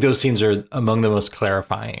 I think those scenes are among the most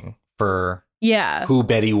clarifying for who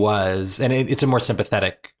Betty was. And it's a more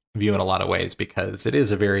sympathetic view in a lot of ways because it is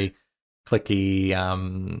a very cliquey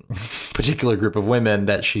particular group of women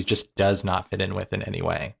that she just does not fit in with in any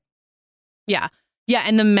way. Yeah. Yeah.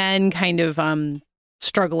 And the men kind of not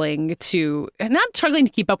struggling to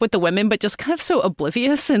keep up with the women, but just kind of so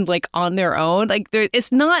oblivious and like on their own. Like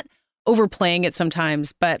it's not overplaying it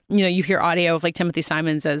sometimes, but you hear audio of like Timothy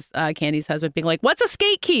Simons as Candy's husband being like, "What's a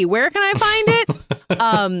skate key? Where can I find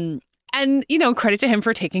it?" And credit to him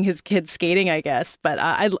for taking his kids skating, I guess. But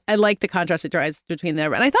I like the contrast it drives between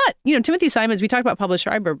them. And I thought, Timothy Simons, we talked about Pablo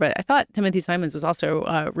Schreiber, but I thought Timothy Simons was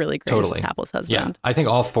also really great as Tapple's husband. Yeah, I think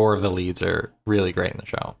all 4 of the leads are really great in the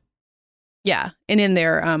show. Yeah, and in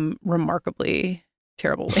their remarkably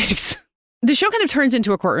terrible ways. The show kind of turns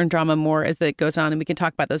into a courtroom drama more as it goes on, and we can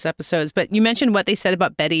talk about those episodes. But you mentioned what they said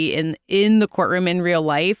about Betty in the courtroom in real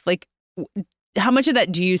life. Like, how much of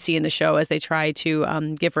that do you see in the show as they try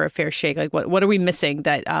to give her a fair shake? Like, what are we missing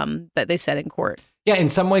that they said in court? Yeah, in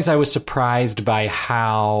some ways, I was surprised by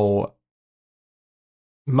how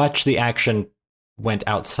much the action went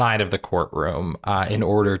outside of the courtroom in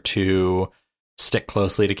order to stick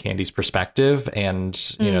closely to Candy's perspective. And,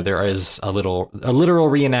 there is a literal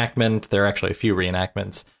reenactment. There are actually a few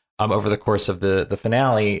reenactments over the course of the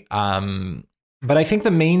finale. But I think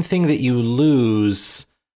the main thing that you lose,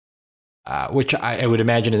 which I would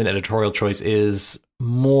imagine is an editorial choice, is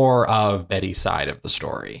more of Betty's side of the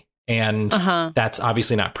story. And that's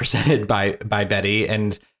obviously not presented by Betty.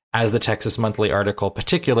 And as the Texas Monthly article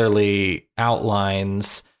particularly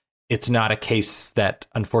outlines, it's not a case that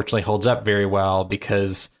unfortunately holds up very well,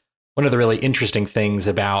 because one of the really interesting things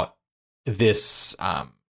about this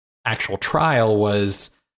actual trial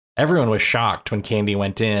was everyone was shocked when Candy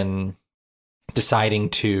went in deciding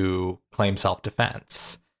to claim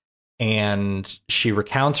self-defense. And she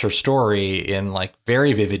recounts her story in like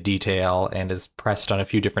very vivid detail and is pressed on a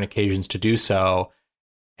few different occasions to do so,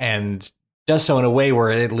 and does so in a way where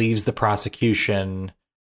it leaves the prosecution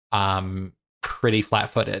pretty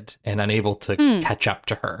flat-footed and unable to catch up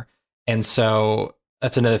to her. And so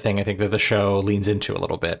that's another thing I think that the show leans into a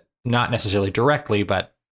little bit, not necessarily directly,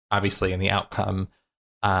 but obviously in the outcome.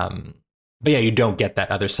 But yeah, you don't get that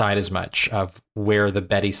other side as much of where the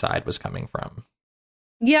Betty side was coming from.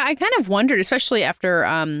 Yeah, I kind of wondered, especially after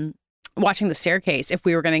watching The Staircase, if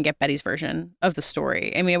we were going to get Betty's version of the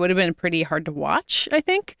story. I mean, it would have been pretty hard to watch, I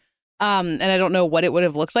think. And I don't know what it would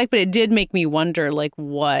have looked like, but it did make me wonder, like,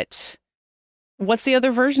 what's the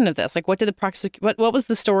other version of this? Like, what did the what was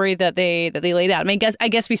the story that they laid out? I mean, I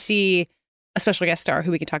guess we see a special guest star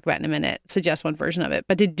who we can talk about in a minute suggest one version of it.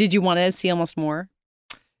 But did you want to see almost more?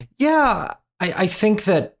 Yeah, I think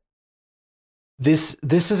that this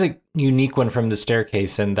is a unique one from The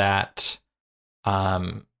Staircase in that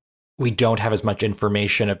we don't have as much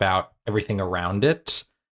information about everything around it.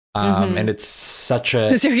 And it's such a...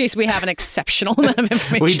 The Staircase, we have an exceptional amount of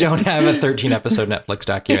information. We don't have a 13-episode Netflix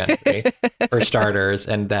documentary, for starters,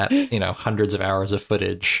 and that, hundreds of hours of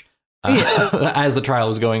footage as the trial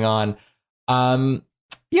was going on. But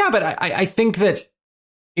I think that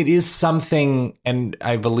it is something, and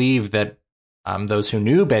I believe that those who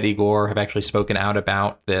knew Betty Gore have actually spoken out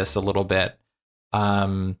about this a little bit.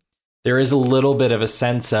 There is a little bit of a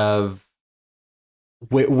sense of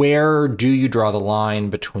where do you draw the line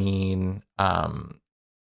between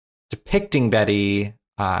depicting Betty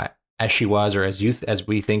as she was, or as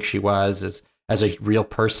we think she was, as a real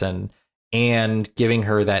person, and giving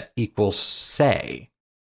her that equal say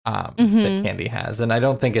that Candy has. And I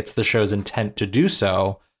don't think it's the show's intent to do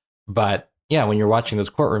so, but yeah, when you're watching those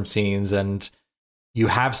courtroom scenes and you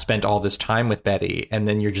have spent all this time with Betty, and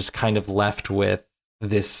then you're just kind of left with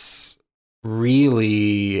this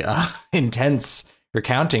really intense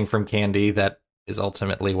recounting from Candy that is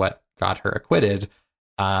ultimately what got her acquitted.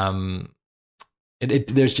 There's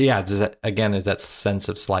that sense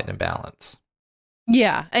of slight imbalance.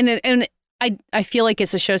 Yeah, and I feel like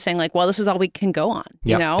it's a show saying like, well, this is all we can go on.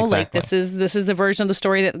 Exactly. Like this is the version of the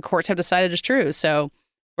story that the courts have decided is true. So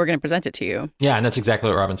we're going to present it to you. Yeah, and that's exactly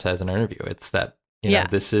what Robin says in her interview. It's that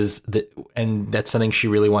this is and that's something she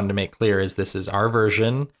really wanted to make clear, is this is our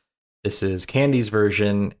version, this is Candy's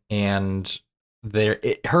version, and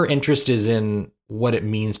her interest is in what it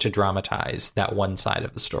means to dramatize that one side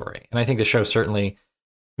of the story. And I think the show certainly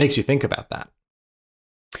makes you think about that.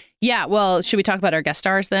 Yeah, well, should we talk about our guest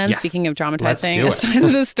stars then? Yes, speaking of dramatizing a side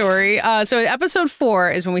of the story. So episode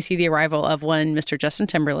 4 is when we see the arrival of one Mr. Justin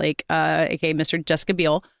Timberlake, aka Mr. Jessica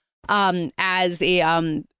Biel, as the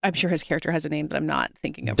I'm sure his character has a name, but I'm not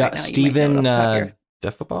thinking of right now. Stephen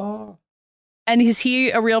Diffaball. And is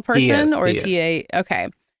he a real person, or is he okay?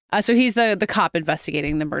 So he's the cop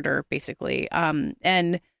investigating the murder, basically. And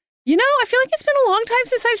I feel like it's been a long time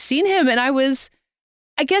since I've seen him, and I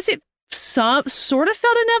guess it sort of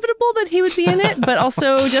felt inevitable that he would be in it, but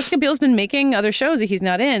also Jessica Biel's been making other shows that he's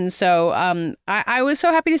not in. So I was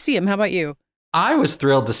so happy to see him. How about you? I was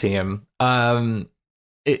thrilled to see him.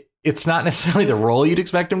 It's not necessarily the role you'd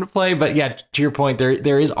expect him to play, but yeah, to your point,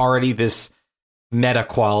 there is already this meta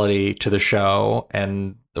quality to the show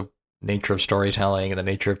and the nature of storytelling and the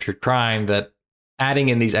nature of true crime that adding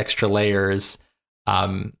in these extra layers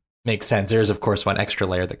makes sense. There's, of course, one extra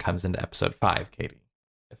layer that comes into episode 5, Katey.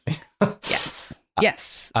 Yes.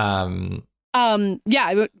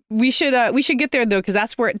 Yeah, we should get there though, because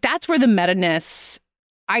that's where the meta-ness.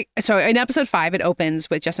 So in episode 5, it opens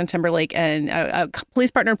with Justin Timberlake and a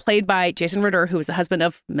police partner played by Jason Ritter, who is the husband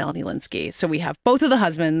of Melanie Lynsky. So we have both of the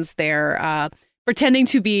husbands there pretending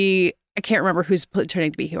to be. I can't remember who's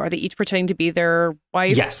pretending to be who. Are they each pretending to be their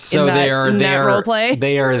wife? Yes. So they are role play.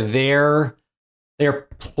 They are there. They're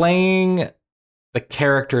playing the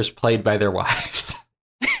characters played by their wives.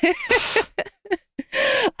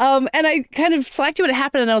 And I kind of slacked you when it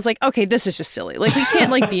happened, and I was like, okay, this is just silly. Like, we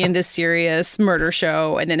can't be in this serious murder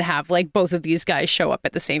show and then have both of these guys show up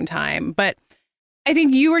at the same time. But I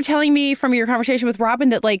think you were telling me from your conversation with Robin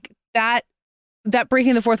that like that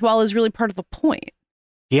breaking the fourth wall is really part of the point.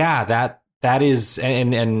 Yeah, that is,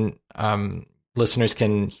 and listeners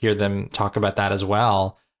can hear them talk about that as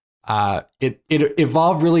well. It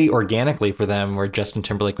evolved really organically for them, where Justin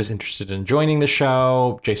Timberlake was interested in joining the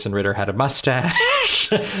show. Jason Ritter had a mustache.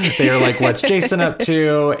 They were like, "What's Jason up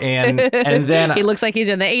to?" And then he looks like he's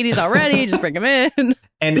in the 80s already. Just bring him in.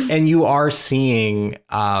 And you are seeing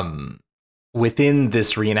within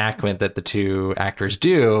this reenactment that the two actors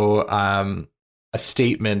do a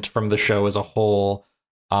statement from the show as a whole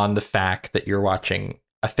on the fact that you're watching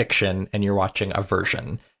a fiction and you're watching a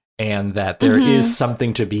version. And that there is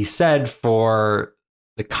something to be said for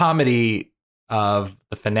the comedy of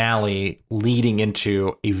the finale leading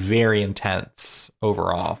into a very intense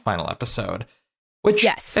overall final episode, which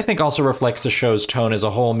I think also reflects the show's tone as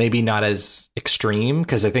a whole, maybe not as extreme,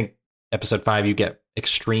 because I think episode 5, you get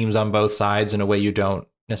extremes on both sides in a way you don't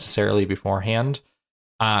necessarily beforehand.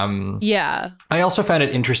 I also found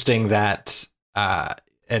it interesting that,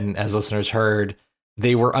 and as listeners heard,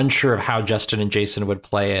 they were unsure of how Justin and Jason would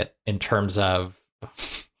play it in terms of,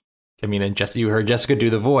 I mean, and you heard Jessica do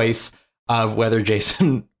the voice of whether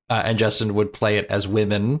Jason and Justin would play it as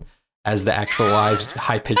women, as the actual wives,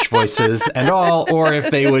 high-pitched voices and all, or if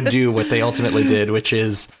they would do what they ultimately did, which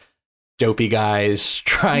is dopey guys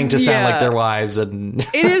trying to sound like their wives. And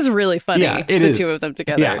it is really funny, the two of them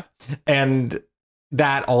together. Yeah. And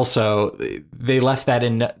that also, they left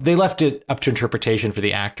it up to interpretation for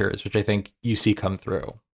the actors, which I think you see come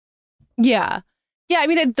through. Yeah. Yeah, I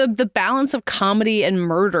mean, the balance of comedy and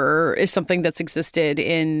murder is something that's existed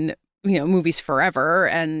in, movies forever.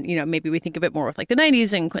 And, maybe we think a bit more with like the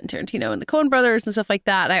 90s and Quentin Tarantino and the Coen brothers and stuff like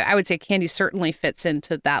that. I would say Candy certainly fits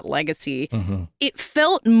into that legacy. Mm-hmm. It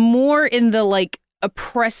felt more in the like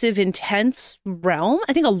oppressive, intense realm.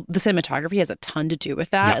 I think the cinematography has a ton to do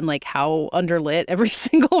with that, and like how underlit every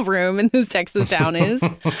single room in this Texas town is.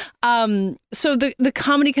 So the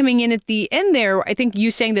comedy coming in at the end there, I think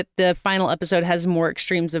you saying that the final episode has more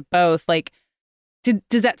extremes of both, like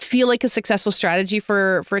does that feel like a successful strategy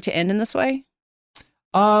for it to end in this way?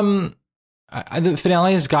 The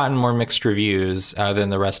finale has gotten more mixed reviews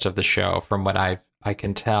than the rest of the show, from what I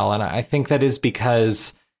can tell, and I think that is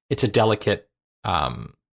because it's a delicate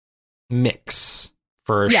mix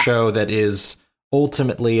for a show that is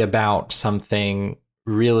ultimately about something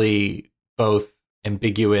really both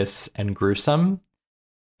ambiguous and gruesome.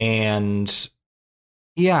 And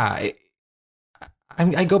I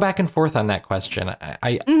go back and forth on that question.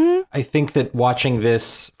 I think that watching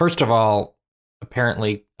this, first of all,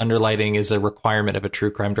 apparently underlighting is a requirement of a true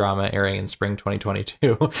crime drama airing in spring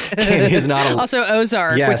 2022. Candy is not also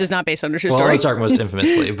Ozark, which is not based on a true story. Ozark most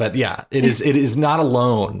infamously, but it is not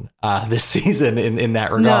alone this season in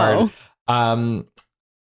that regard. No.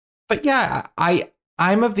 But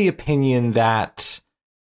I'm of the opinion that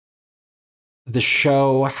the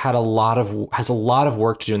show has a lot of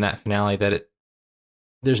work to do in that finale, that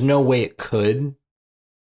there's no way it could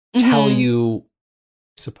tell you,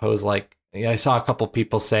 suppose, like, I saw a couple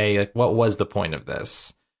people say, like, what was the point of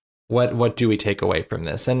this? What do we take away from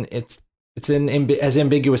this? And it's as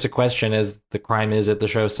ambiguous a question as the crime is at the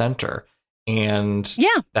show's center. And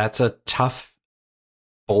that's a tough,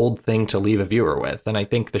 bold thing to leave a viewer with. And I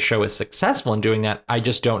think the show is successful in doing that. I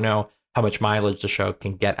just don't know how much mileage the show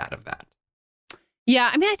can get out of that. Yeah,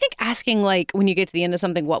 I mean, I think asking, like, when you get to the end of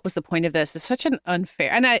something, what was the point of this, is such an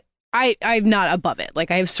unfair, and I'm not above it.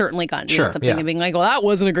 Like, I have certainly gotten to something and being like, well, that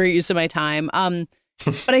wasn't a great use of my time.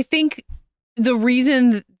 But I think the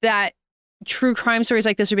reason that true crime stories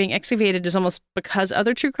like this are being excavated is almost because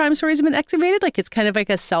other true crime stories have been excavated. Like, it's kind of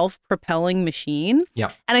like a self-propelling machine.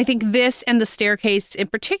 Yeah. And I think this and The Staircase in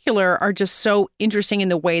particular are just so interesting in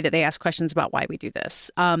the way that they ask questions about why we do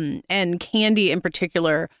this. And Candy in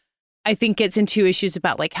particular, I think, gets into issues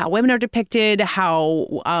about like how women are depicted,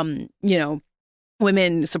 how,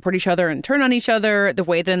 women support each other and turn on each other. The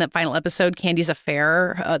way that in that final episode, Candy's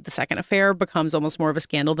affair, the second affair, becomes almost more of a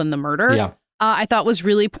scandal than the murder. Yeah. I thought was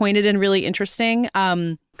really pointed and really interesting.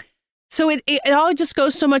 So it all just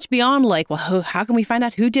goes so much beyond like, well, how can we find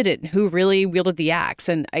out who did it and who really wielded the axe?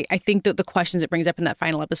 And I think that the questions it brings up in that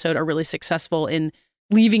final episode are really successful in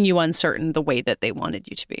leaving you uncertain the way that they wanted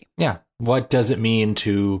you to be. Yeah. What does it mean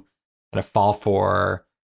to kind of fall for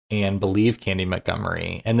and believe Candy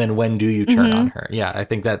Montgomery? And then when do you turn on her? Yeah, I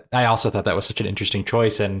think that I also thought that was such an interesting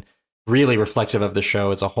choice and really reflective of the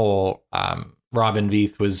show as a whole. Robin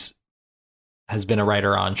Veith has been a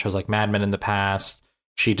writer on shows like Mad Men in the past.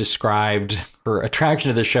 She described her attraction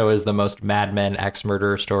to the show as the most Mad Men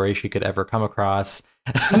ex-murderer story she could ever come across.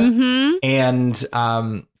 And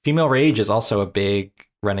female rage is also a big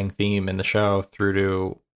running theme in the show through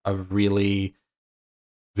to a really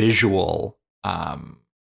visual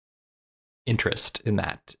interest in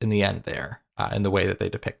that in the end there, in the way that they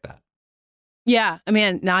depict that. Yeah, I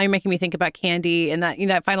mean, now you're making me think about Candy and that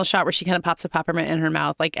that final shot where she kind of pops a peppermint in her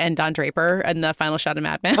mouth, like, and Don Draper and the final shot of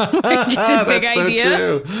Mad Men. Like, it's his big idea.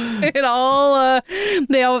 So true. It all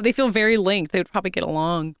they feel very linked. They would probably get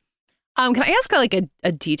along. Can I ask like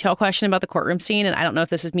a detail question about the courtroom scene? And I don't know if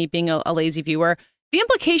this is me being a lazy viewer. The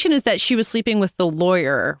implication is that she was sleeping with the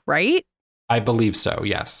lawyer, right? I believe so.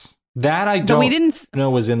 Yes, that I don't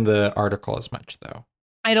know was in the article as much though.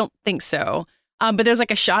 I don't think so. But there's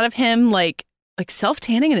like a shot of him like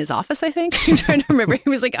self-tanning in his office, I think. I'm trying to remember. He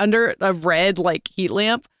was like under a red like heat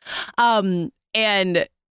lamp. And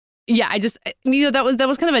yeah, I just, that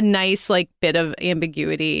was kind of a nice like bit of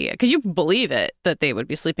ambiguity because you believe it that they would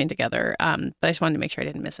be sleeping together. But I just wanted to make sure I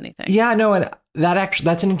didn't miss anything. Yeah, no, and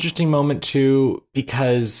that's an interesting moment too,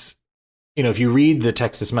 because if you read the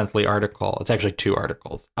Texas Monthly article, it's actually 2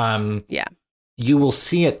 articles. Yeah, you will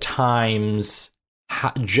see at times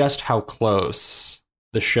just how close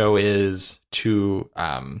the show is to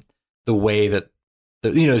the way that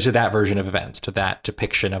to that version of events, to that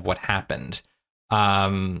depiction of what happened.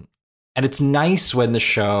 And it's nice when the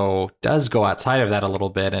show does go outside of that a little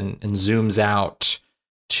bit and zooms out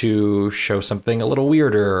to show something a little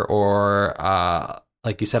weirder or,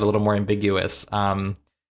 like you said, a little more ambiguous. I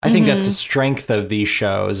think that's the strength of these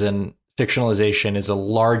shows, and fictionalization is a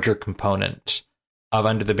larger component of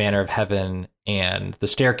Under the Banner of Heaven and The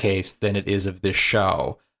Staircase than it is of this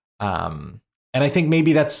show. And I think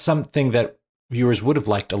maybe that's something that viewers would have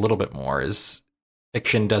liked a little bit more, is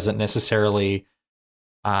fiction doesn't necessarily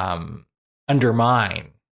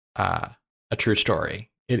undermine a true story.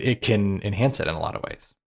 It can enhance it in a lot of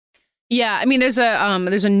ways. Yeah, I mean, there's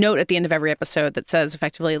a note at the end of every episode that says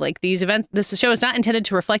effectively like this show is not intended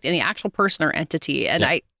to reflect any actual person or entity, and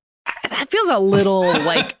that feels a little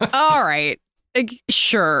like all right. Like,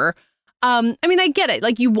 sure. I mean, I get it.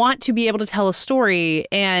 Like, you want to be able to tell a story,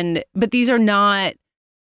 but this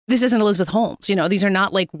isn't Elizabeth Holmes. These are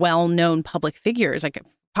not like well-known public figures. Like,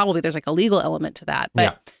 probably there's like a legal element to that,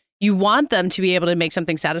 but you want them to be able to make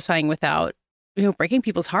something satisfying without, breaking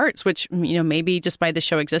people's hearts, which, maybe just by the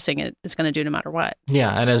show existing, it's going to do no matter what.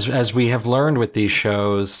 Yeah. And as we have learned with these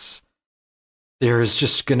shows, there's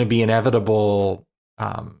just going to be inevitable,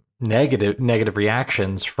 negative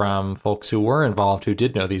reactions from folks who were involved, who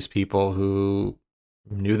did know these people, who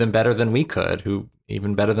knew them better than we could, who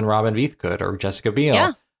even better than Robin Veith could, or Jessica Biel.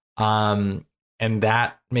 Yeah. And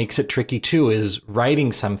that makes it tricky too, is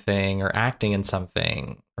writing something or acting in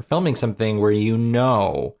something or filming something where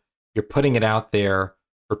you're putting it out there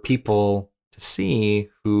for people to see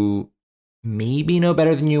who maybe know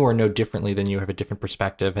better than you or know differently than you, have a different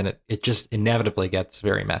perspective, and it just inevitably gets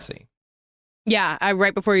very messy. Yeah,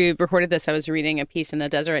 right before you recorded this, I was reading a piece in the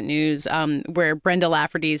Deseret News where Brenda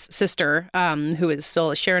Lafferty's sister, who is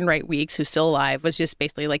still Sharon Wright Weeks, who's still alive, was just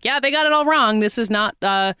basically like, yeah, they got it all wrong. This is not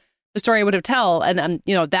the story I would have told. And,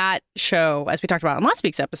 that show, as we talked about in last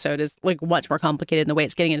week's episode, is like much more complicated in the way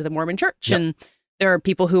it's getting into the Mormon church. Yep. And there are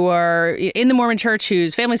people who are in the Mormon church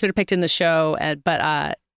whose families are depicted in the show.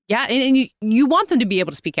 But and you want them to be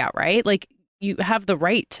able to speak out, right? Like, you have the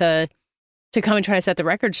right to come and try to set the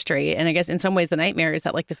record straight. And I guess in some ways the nightmare is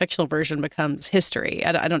that like the fictional version becomes history.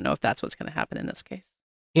 I don't know if that's what's going to happen in this case.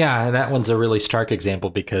 Yeah, and that one's a really stark example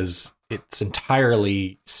because it's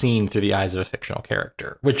entirely seen through the eyes of a fictional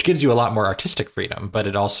character, which gives you a lot more artistic freedom, but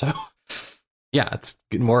it also, it's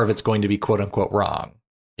more of it's going to be quote unquote wrong,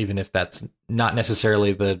 even if that's not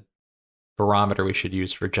necessarily the barometer we should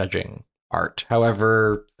use for judging art.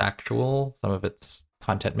 However factual some of its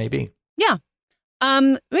content may be. Yeah.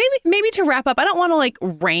 Maybe to wrap up, I don't want to like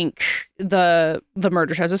rank the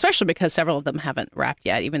murder shows, especially because several of them haven't wrapped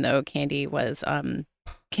yet, even though Candy was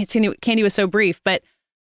so brief. But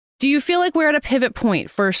do you feel like we're at a pivot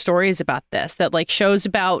point for stories about this, that like shows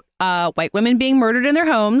about white women being murdered in their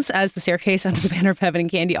homes, as The Staircase, Under the Banner of Heaven,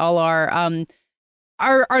 and Candy all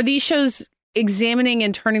are these shows examining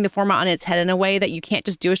and turning the format on its head in a way that you can't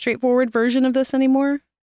just do a straightforward version of this anymore?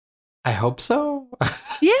 I hope so.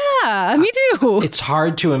 Yeah, me too. It's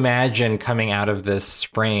hard to imagine coming out of this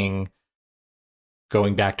spring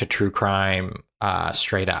going back to true crime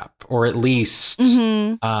straight up, or at least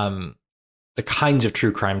the kinds of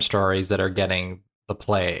true crime stories that are getting the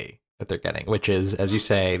play that they're getting, which is, as you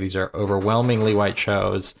say, these are overwhelmingly white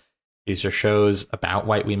shows. These are shows about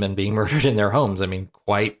white women being murdered in their homes. I mean,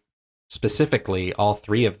 quite specifically, all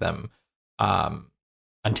 3 of them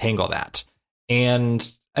untangle that.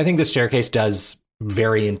 And I think The Staircase does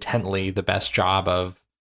very intently the best job of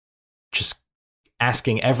just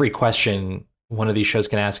asking every question one of these shows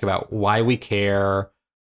can ask about why we care,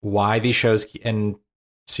 why these shows and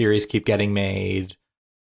series keep getting made,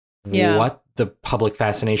 what the public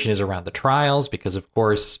fascination is around the trials, because of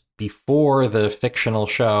course before the fictional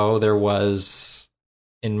show there was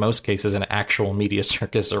in most cases an actual media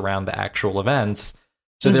circus around the actual events.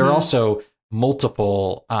 So there are also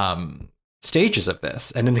multiple stages of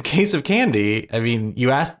this. And in the case of Candy, I mean,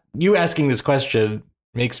 you asking this question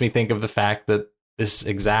makes me think of the fact that this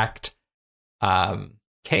exact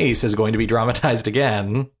case is going to be dramatized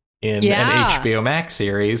again in an HBO Max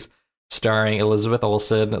series starring Elizabeth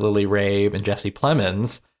Olsen, Lily Rabe, and Jesse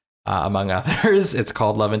Plemons, among others. It's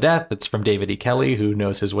called Love and Death. It's from David E. Kelley, who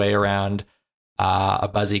knows his way around a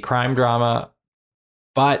buzzy crime drama.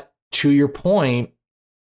 But to your point,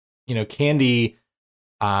 you know, Candy,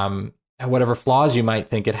 whatever flaws you might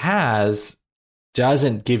think it has,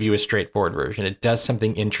 doesn't give you a straightforward version. It does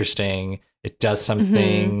something interesting. It does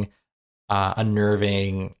something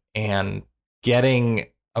unnerving, and getting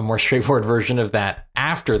a more straightforward version of that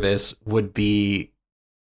after this would be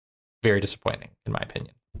very disappointing, in my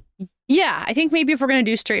opinion. Yeah, I think maybe if we're going to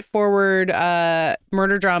do straightforward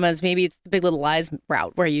murder dramas, maybe it's the Big Little Lies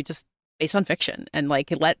route, where you just based on fiction and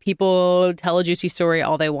like let people tell a juicy story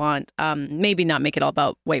all they want. Maybe not make it all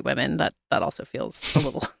about white women. That also feels a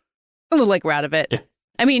little like we're out of it. Yeah.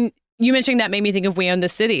 I mean, you mentioning that made me think of We Own the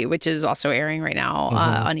City, which is also airing right now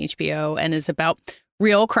on HBO and is about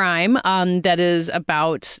real crime. That is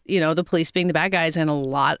about, you know, the police being the bad guys and a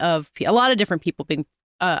lot of different people being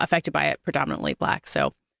affected by it, predominantly Black.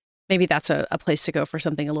 So maybe that's a place to go for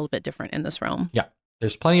something a little bit different in this realm. Yeah,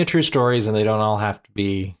 there's plenty of true stories, and they don't all have to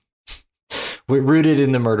be rooted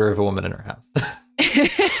in the murder of a woman in her house.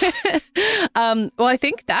 Well, I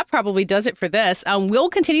think that probably does it for this. We'll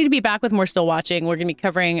continue to be back with more Still Watching. We're going to be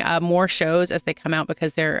covering more shows as they come out,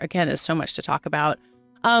 because there, again, is so much to talk about.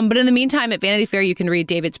 But in the meantime, at Vanity Fair, you can read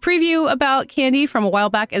David's preview about Candy from a while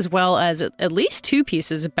back, as well as at least 2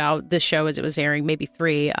 pieces about the show as it was airing, maybe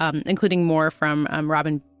 3, including more from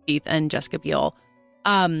Robin Veith and Jessica Biel.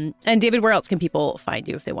 And David, where else can people find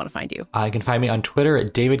you if they want to find you? You can find me on Twitter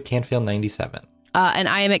at DavidCanfield97. And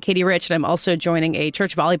I am at Katey Rich, and I'm also joining a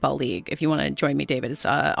church volleyball league. If you want to join me, David, it's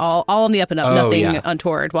all on the up and up. Nothing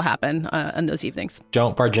untoward will happen on those evenings.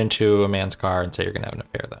 Don't barge into a man's car and say you're going to have an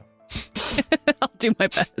affair, though. I'll do my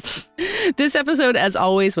best. This episode, as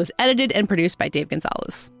always, was edited and produced by Dave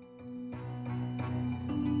Gonzalez.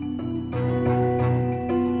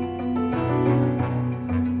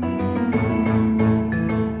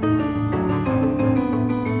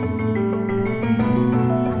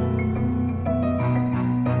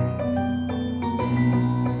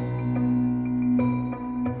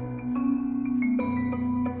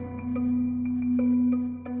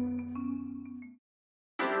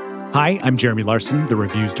 Hi, I'm Jeremy Larson, the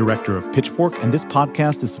reviews director of Pitchfork, and this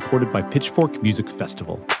podcast is supported by Pitchfork Music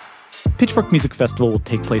Festival. Pitchfork Music Festival will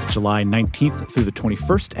take place July 19th through the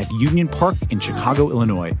 21st at Union Park in Chicago,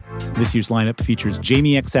 Illinois. This year's lineup features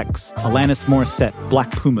Jamie XX, Alanis Morissette, Black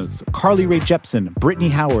Pumas, Carly Rae Jepsen, Brittany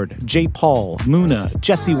Howard, J. Paul, Muna,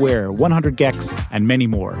 Jessie Ware, 100 Gex, and many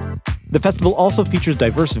more. The festival also features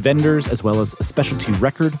diverse vendors as well as specialty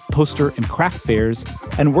record, poster, and craft fairs,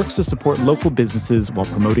 and works to support local businesses while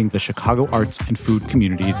promoting the Chicago arts and food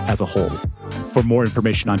communities as a whole. For more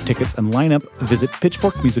information on tickets and lineup, visit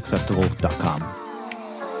pitchforkmusicfestival.com.